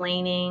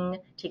 explaining,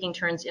 taking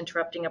turns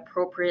interrupting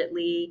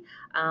appropriately,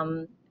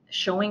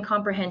 showing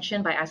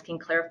comprehension by asking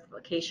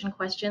clarification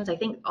questions. I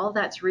think all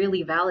that's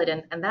really valid,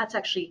 and that's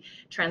actually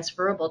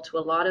transferable to a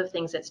lot of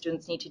things that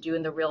students need to do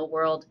in the real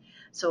world.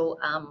 So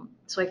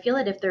I feel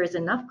that if there is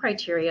enough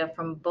criteria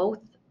from both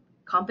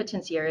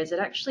competency areas, it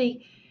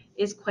actually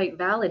is quite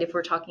valid if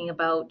we're talking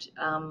about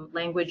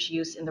language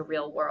use in the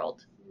real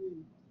world.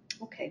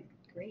 Okay,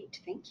 great,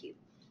 thank you.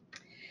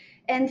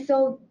 And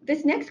so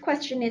this next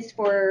question is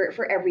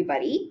for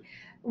everybody.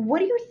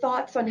 What are your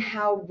thoughts on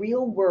how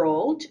real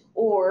world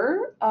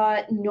or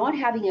not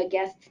having a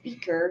guest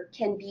speaker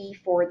can be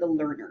for the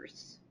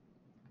learners?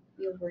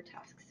 Real world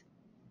tasks,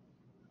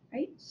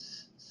 right?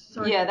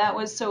 Sorry. Yeah, that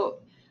was so.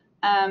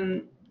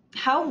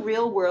 How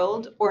real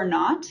world or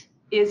not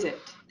is it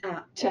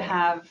to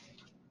have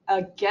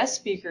a guest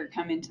speaker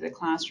come into the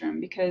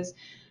classroom? Because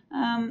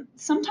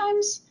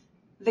sometimes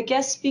the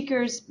guest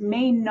speakers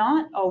may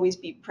not always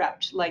be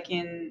prepped, like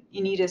in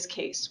Anita's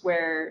case,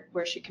 where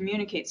she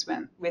communicates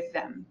with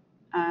them.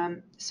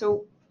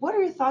 So what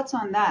are your thoughts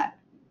on that?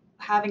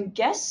 Having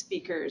guest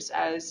speakers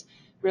as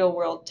real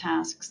world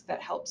tasks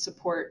that help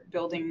support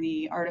building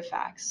the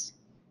artifacts.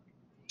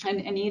 And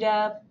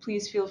Anita,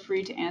 please feel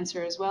free to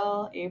answer as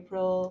well.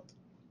 April,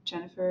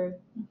 Jennifer.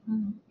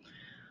 Mm-hmm.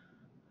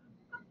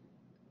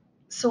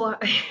 So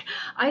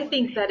I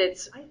think that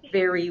it's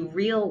very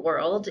real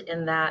world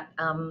in that,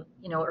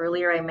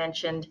 earlier I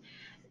mentioned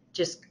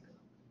just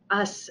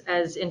us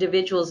as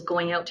individuals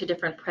going out to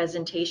different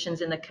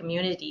presentations in the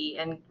community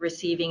and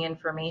receiving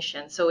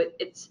information. So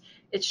it's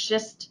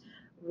just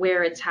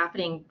where it's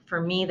happening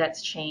for me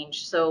that's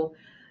changed. So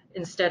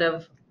instead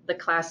of the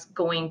class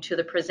going to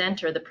the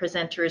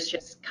presenter is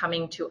just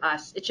coming to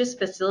us. It just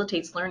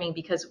facilitates learning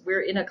because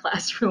we're in a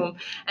classroom,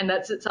 and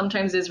that's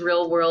sometimes as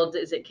real world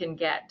as it can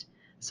get.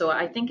 So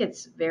I think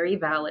it's very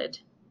valid.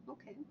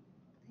 Okay,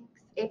 thanks.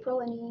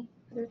 April, any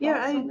other thoughts?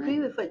 Yeah, I agree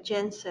with what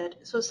Jen said.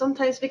 So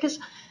sometimes, because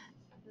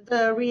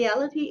the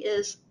reality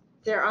is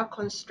there are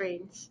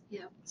constraints.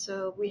 Yeah.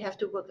 So we have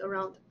to work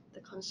around the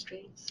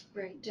constraints.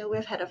 Right. You know,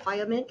 we've had a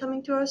fireman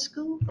coming to our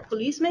school, a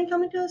policeman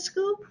coming to our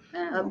school,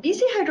 Oh,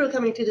 BC Hydro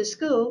coming to the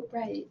school.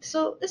 right.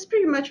 So it's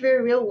pretty much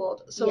very real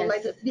world. So Yes.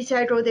 like the BC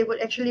Hydro, they would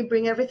actually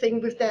bring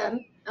everything with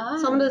them,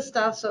 some of the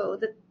stuff, so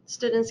the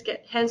students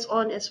get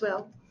hands-on as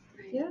well.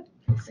 Right. Yeah.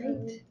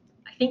 Great.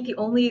 I think the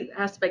only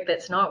aspect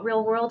that's not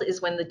real world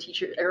is when the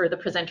teacher or the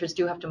presenters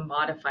do have to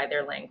modify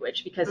their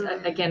language, because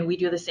again, we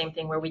do the same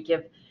thing where we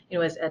give,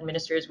 as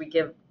administrators, we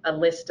give a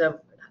list of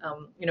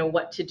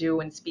what to do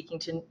when speaking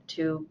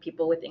to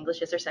people with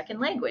English as their second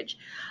language.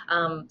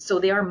 So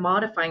they are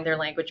modifying their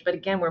language, but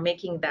again, we're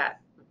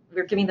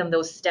giving them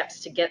those steps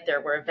to get there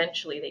where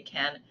eventually they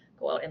can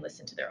go out and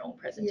listen to their own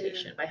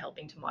presentation by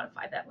helping to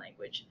modify that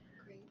language.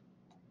 Great.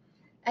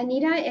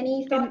 Anita,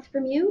 any thoughts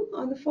from you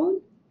on the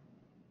phone?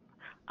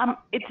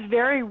 It's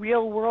very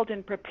real world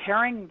in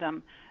preparing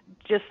them,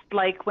 just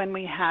like when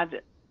we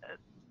had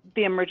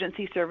the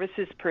emergency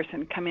services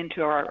person come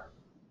into our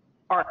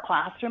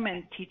classroom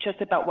and teach us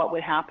about what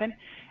would happen,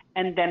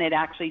 and then it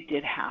actually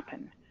did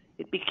happen.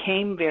 It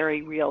became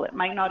very real. It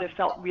might not have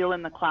felt real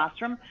in the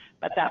classroom,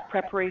 but that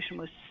preparation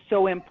was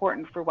so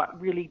important for what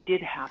really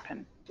did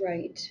happen.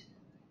 Right.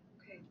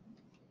 Okay.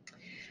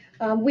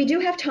 We do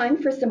have time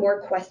for some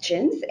more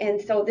questions, and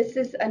so this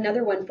is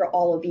another one for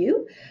all of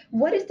you.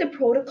 What is the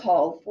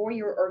protocol for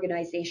your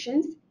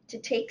organizations to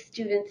take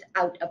students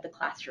out of the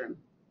classroom?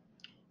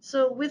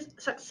 So with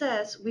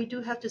success, we do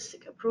have to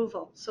seek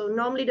approval. So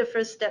normally the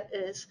first step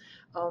is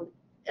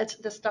at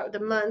the start of the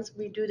month,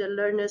 we do the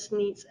learner's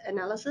needs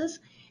analysis.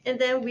 And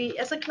then we,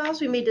 as a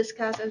class, we may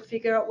discuss and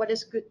figure out what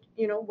is good,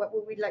 what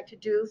would we like to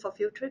do for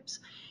field trips.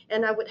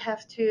 And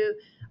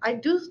I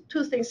do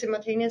two things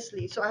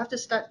simultaneously. So I have to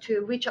start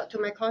to reach out to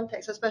my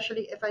contacts,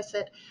 especially if I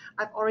said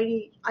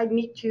I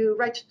need to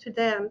write to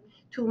them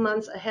 2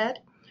 months ahead.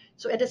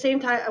 So at the same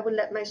time, I would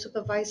let my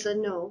supervisor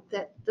know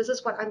that this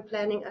is what I'm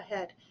planning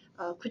ahead.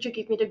 Could you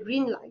give me the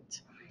green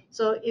light?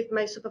 So if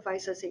my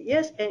supervisor says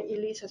yes, and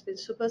Elise has been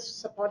super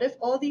supportive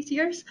all these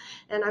years,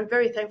 and I'm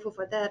very thankful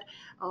for that.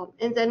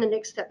 And then the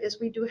next step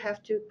is we do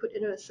have to put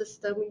into a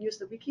system. We use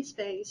the wiki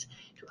space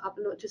to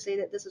upload to say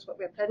that this is what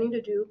we're planning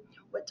to do.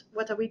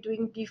 What are we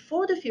doing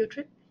before the field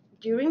trip,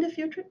 during the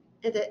field trip,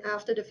 and then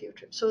after the field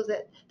trip, so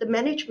that the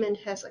management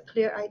has a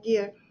clear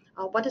idea.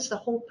 What is the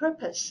whole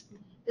purpose?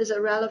 Is it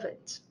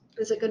relevant?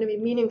 Is it going to be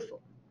meaningful?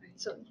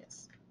 So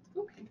yes.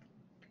 Okay,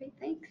 great,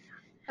 thanks.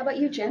 How about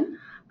you, Jen?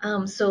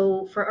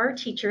 So for our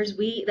teachers,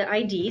 the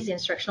IDs, the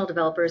instructional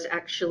developers,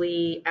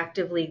 actually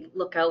actively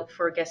look out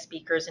for guest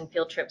speakers and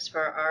field trips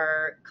for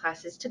our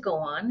classes to go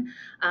on.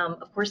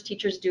 Of course,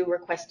 teachers do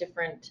request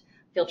different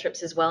field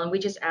trips as well, and we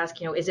just ask,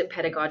 is it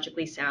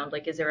pedagogically sound?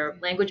 Like, is there a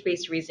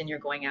language-based reason you're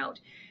going out?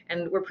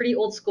 And we're pretty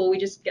old school. We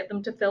just get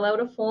them to fill out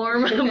a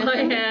form by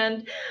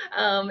hand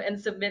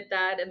and submit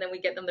that, and then we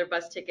get them their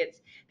bus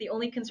tickets. The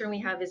only concern we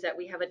have is that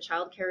we have a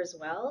childcare as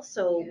well,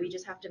 so we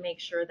just have to make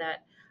sure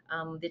that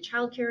the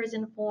childcare is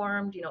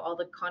informed, all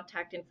the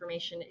contact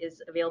information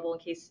is available in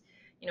case,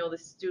 the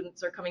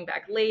students are coming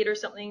back late or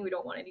something. We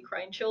don't want any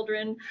crying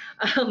children.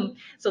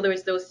 So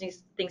there's those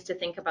things to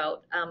think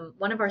about.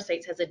 One of our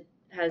sites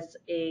has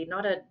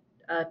not a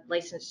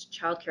licensed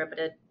childcare, but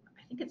I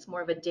think it's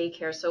more of a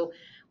daycare. So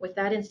with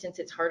that instance,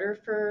 it's harder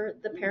for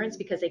the parents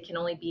because they can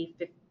only be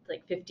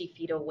like 50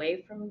 feet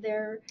away from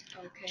their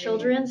Okay.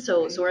 children.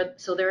 So, Okay.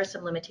 so there are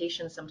some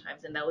limitations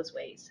sometimes in those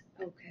ways.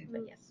 Okay.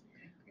 But yes.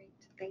 Okay, great.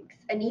 Thanks.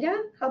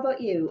 Anita, how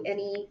about you?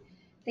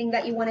 Anything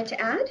that you wanted to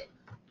add?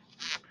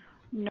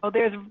 No,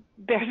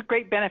 there's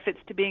great benefits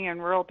to being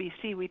in rural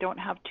BC. We don't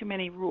have too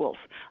many rules.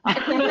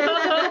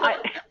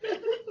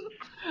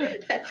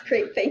 That's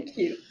great. Thank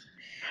you.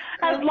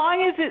 As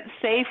long as it's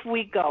safe,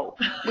 we go.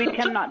 We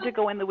tend not to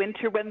go in the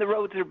winter when the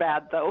roads are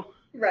bad, though.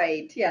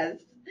 Right.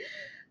 Yes.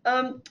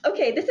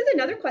 Okay, this is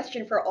another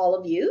question for all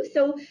of you.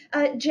 So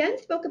Jen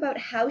spoke about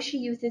how she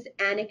uses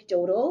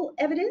anecdotal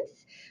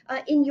evidence.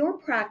 In your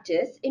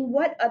practice, in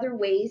what other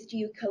ways do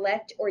you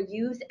collect or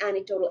use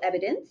anecdotal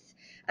evidence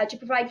to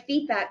provide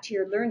feedback to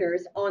your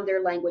learners on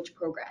their language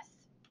progress?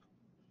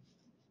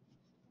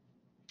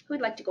 Who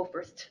would like to go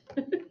first?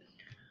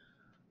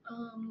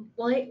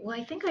 Well,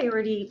 I think I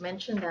already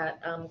mentioned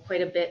that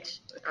quite a bit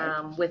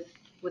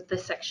with the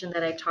section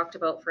that I talked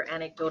about for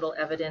anecdotal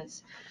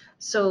evidence.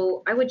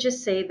 So I would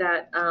just say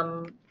that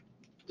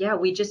yeah,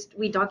 we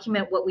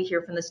document what we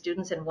hear from the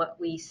students and what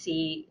we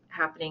see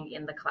happening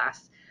in the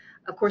class.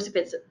 Of course, if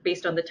it's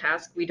based on the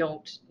task, we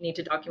don't need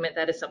to document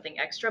that as something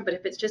extra. But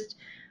if it's just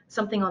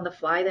something on the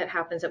fly that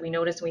happens that we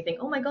notice and we think,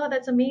 oh my God,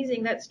 that's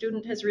amazing, that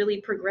student has really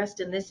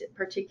progressed in this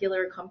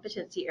particular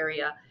competency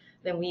area,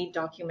 then we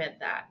document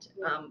that.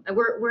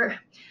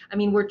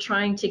 And we're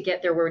trying to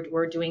get there.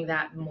 We're doing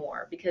that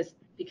more because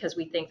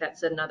we think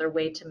that's another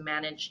way to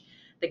manage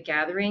the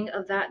gathering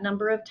of that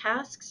number of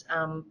tasks,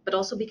 but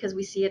also because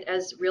we see it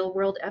as real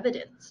world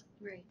evidence.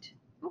 Right.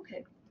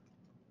 Okay.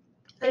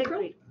 I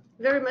agree.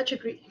 Very much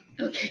agree.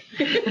 Okay.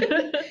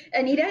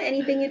 Anita,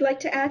 anything you'd like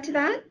to add to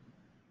that?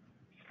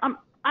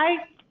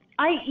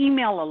 I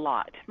email a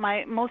lot.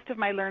 Most of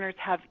my learners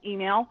have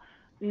email.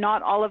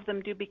 Not all of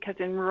them do, because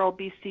in rural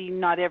BC,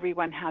 not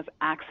everyone has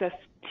access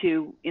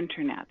to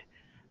internet.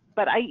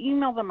 But I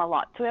email them a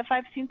lot. So if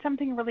I've seen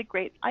something really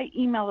great, I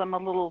email them a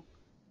little,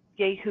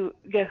 yay, who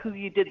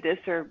you did this,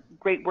 or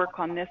great work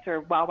on this,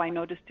 or wow, I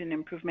noticed an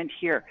improvement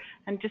here,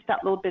 and just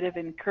that little bit of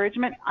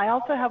encouragement. I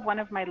also have one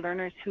of my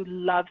learners who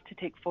loves to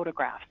take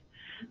photographs.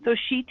 So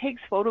she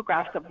takes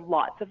photographs of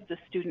lots of the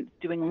students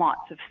doing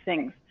lots of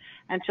things,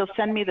 and she'll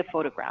send me the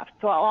photographs.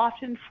 So I'll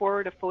often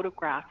forward a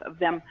photograph of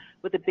them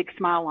with a big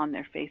smile on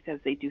their face as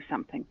they do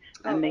something,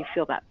 and they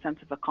feel that sense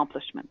of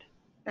accomplishment.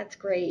 That's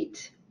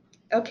great.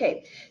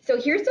 Okay, so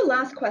here's the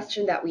last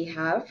question that we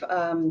have.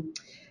 And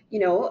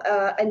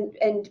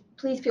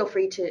please feel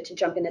free to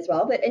jump in as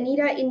well. But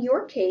Anita, in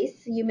your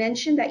case, you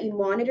mentioned that you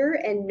monitor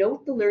and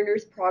note the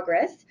learner's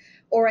progress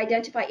or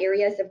identify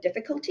areas of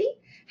difficulty.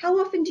 How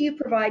often do you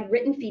provide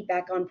written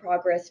feedback on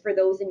progress for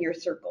those in your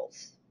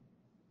circles?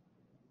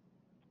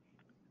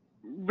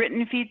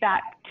 Written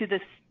feedback to the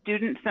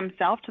students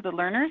themselves, to the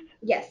learners?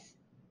 Yes.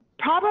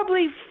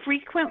 Probably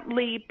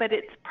frequently, but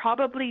it's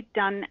probably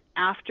done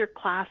after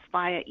class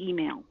via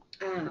email.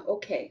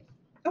 Okay.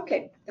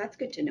 Okay, that's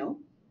good to know.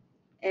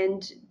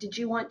 And did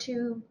you want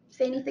to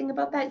say anything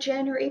about that,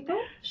 Jen or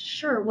April?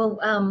 Sure.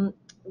 Well,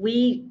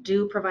 we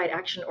do provide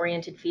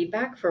action-oriented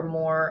feedback for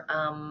more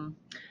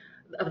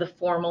of the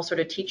formal sort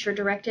of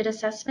teacher-directed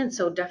assessment.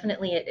 So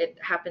definitely it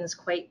happens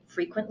quite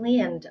frequently,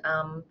 and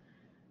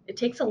it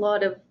takes a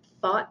lot of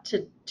thought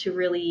to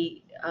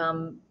really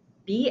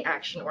be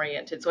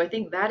action-oriented. So I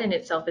think that in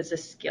itself is a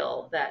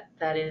skill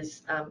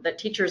that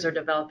teachers are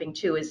developing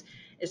too. Is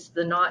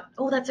the not,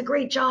 oh, that's a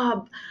great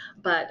job,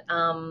 but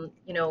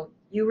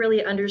you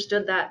really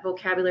understood that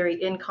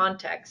vocabulary in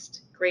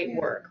context. Great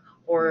work,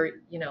 or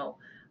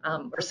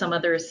or some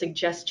other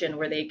suggestion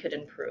where they could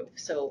improve.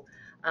 So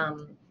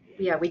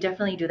yeah, we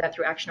definitely do that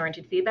through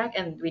action-oriented feedback,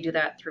 and we do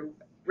that through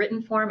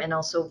written form and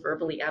also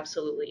verbally,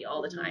 absolutely,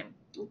 all the time.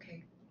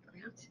 Okay,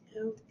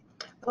 great.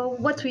 Well,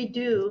 what we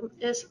do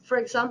is, for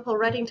example,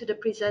 writing to the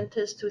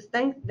presenters to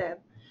thank them.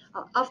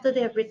 After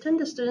they have written,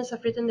 the students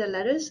have written their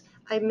letters,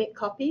 I make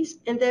copies,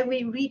 and then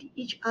we read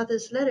each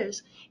other's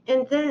letters.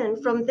 And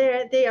then from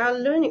there, they are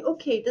learning,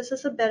 okay, this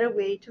is a better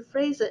way to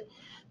phrase it.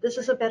 This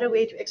is a better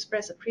way to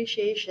express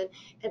appreciation.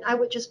 And I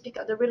would just pick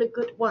out the really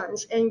good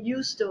ones and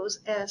use those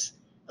as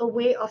a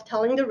way of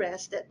telling the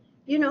rest that,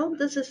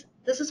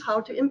 this is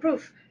how to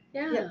improve.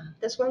 Yeah,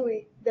 that's one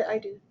way that I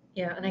do.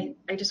 Yeah, and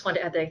I just want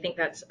to add that I think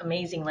that's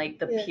amazing. Like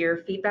the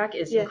peer feedback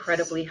is Yes.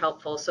 incredibly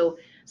helpful. So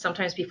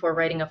sometimes before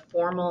writing a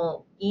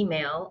formal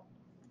email,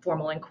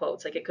 formal in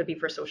quotes, like it could be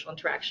for social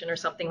interaction or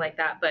something like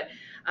that, but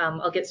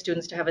I'll get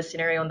students to have a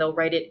scenario and they'll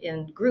write it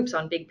in groups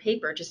on big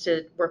paper just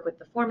to work with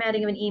the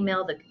formatting of an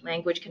email, the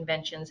language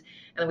conventions,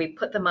 and then we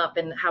put them up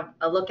and have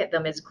a look at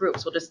them as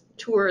groups. We'll just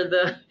tour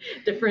the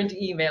different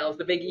emails,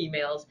 the big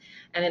emails,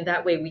 and in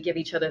that way we give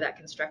each other that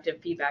constructive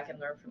feedback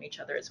and learn from each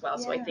other as well.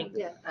 So I think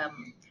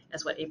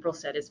as what April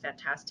said is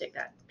fantastic,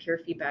 that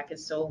peer feedback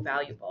is so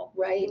valuable.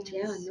 Right,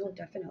 yeah, no,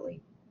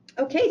 definitely.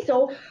 Okay,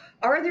 so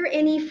are there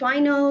any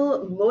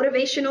final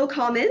motivational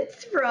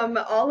comments from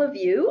all of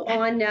you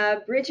on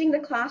bridging the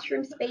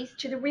classroom space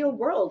to the real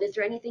world? Is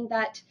there anything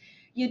that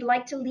you'd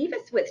like to leave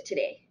us with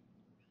today?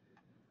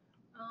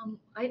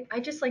 I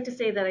just like to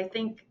say that I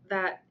think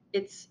that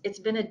it's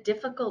been a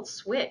difficult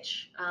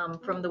switch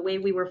from the way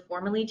we were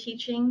formerly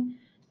teaching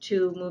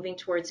to moving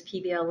towards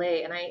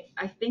PBLA. And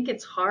I think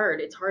it's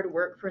hard. It's hard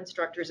work for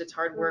instructors. It's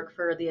hard work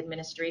for the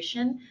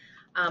administration.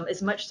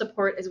 As much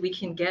support as we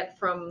can get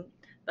from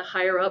the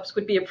higher ups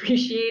would be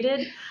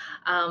appreciated.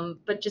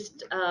 But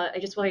I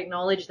just want to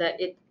acknowledge that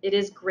it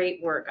is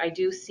great work. I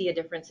do see a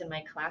difference in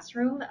my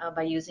classroom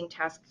by using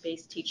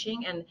task-based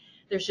teaching, and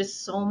there's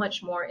just so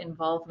much more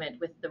involvement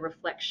with the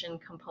reflection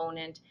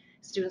component.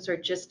 Students are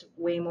just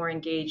way more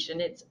engaged,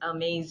 and it's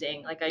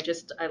amazing. Like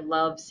I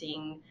love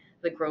seeing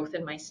the growth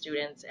in my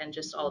students and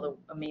just all the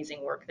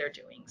amazing work they're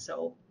doing.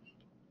 So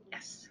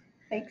yes.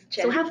 Thanks,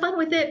 Jen. So have fun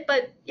with it,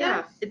 but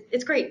yeah, Yes.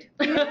 it's great.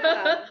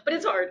 Yeah. But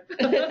it's hard.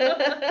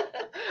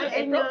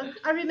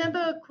 I remember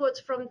a quote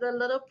from The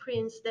Little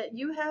Prince that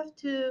you have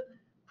to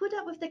put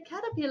up with the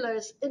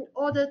caterpillars in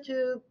order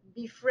to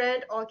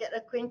befriend or get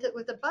acquainted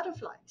with the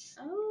butterflies.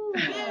 Oh,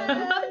 Yeah.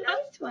 that's a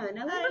nice one.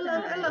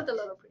 I love The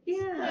Little Prince.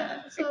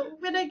 Yeah. So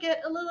when I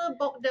get a little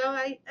bogged down,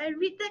 I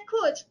read that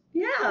quote.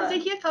 Yeah. So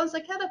here comes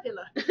a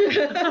caterpillar.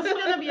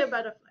 It's gonna be a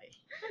butterfly.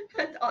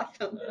 That's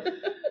awesome.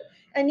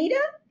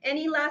 Anita,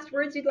 any last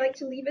words you'd like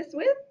to leave us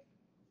with?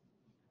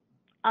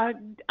 I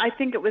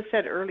think it was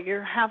said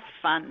earlier, have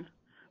fun.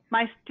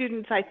 My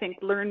students, I think,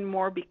 learn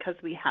more because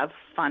we have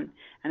fun,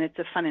 and it's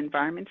a fun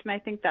environment. And I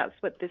think that's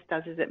what this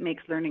does, is it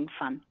makes learning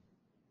fun.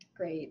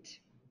 Great.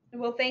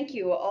 Well, thank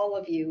you, all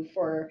of you,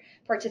 for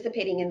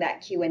participating in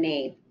that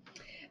Q&A.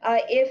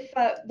 If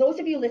those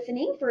of you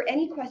listening, for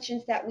any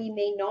questions that we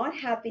may not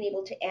have been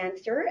able to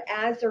answer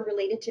as they're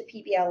related to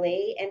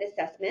PBLA and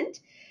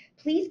assessment,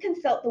 please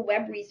consult the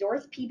web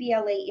resource,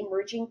 PBLA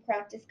Emerging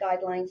Practice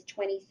Guidelines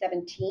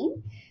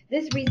 2017.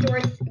 This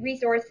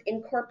resource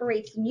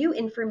incorporates new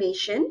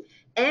information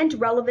and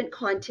relevant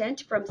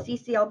content from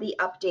CCLB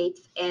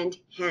updates and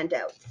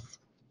handouts.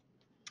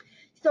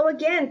 So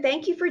again,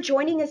 thank you for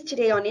joining us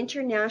today on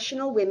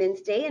International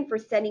Women's Day and for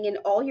sending in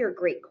all your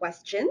great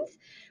questions.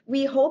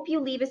 We hope you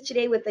leave us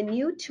today with a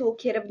new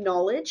toolkit of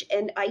knowledge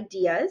and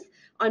ideas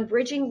on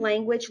bridging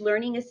language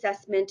learning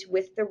assessment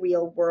with the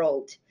real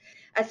world.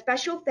 A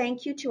special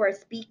thank you to our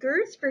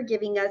speakers for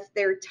giving us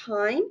their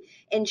time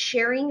and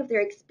sharing of their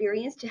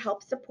experience to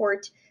help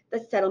support the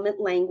settlement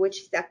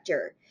language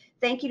sector.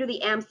 Thank you to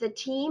the AMSA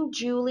team,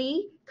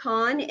 Julie,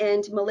 Con,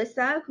 and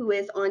Melissa, who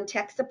is on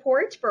tech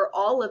support, for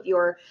all of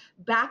your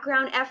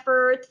background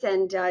efforts.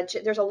 And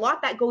there's a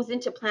lot that goes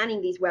into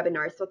planning these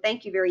webinars, so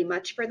thank you very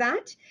much for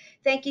that.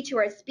 Thank you to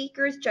our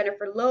speakers,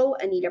 Jennifer Lowe,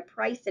 Anita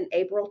Price, and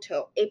April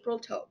Toe.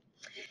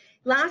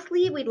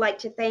 Lastly, we'd like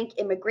to thank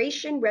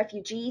Immigration,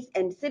 Refugees,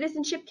 and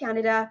Citizenship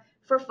Canada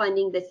for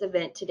funding this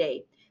event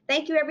today.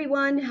 Thank you,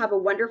 everyone. Have a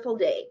wonderful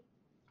day.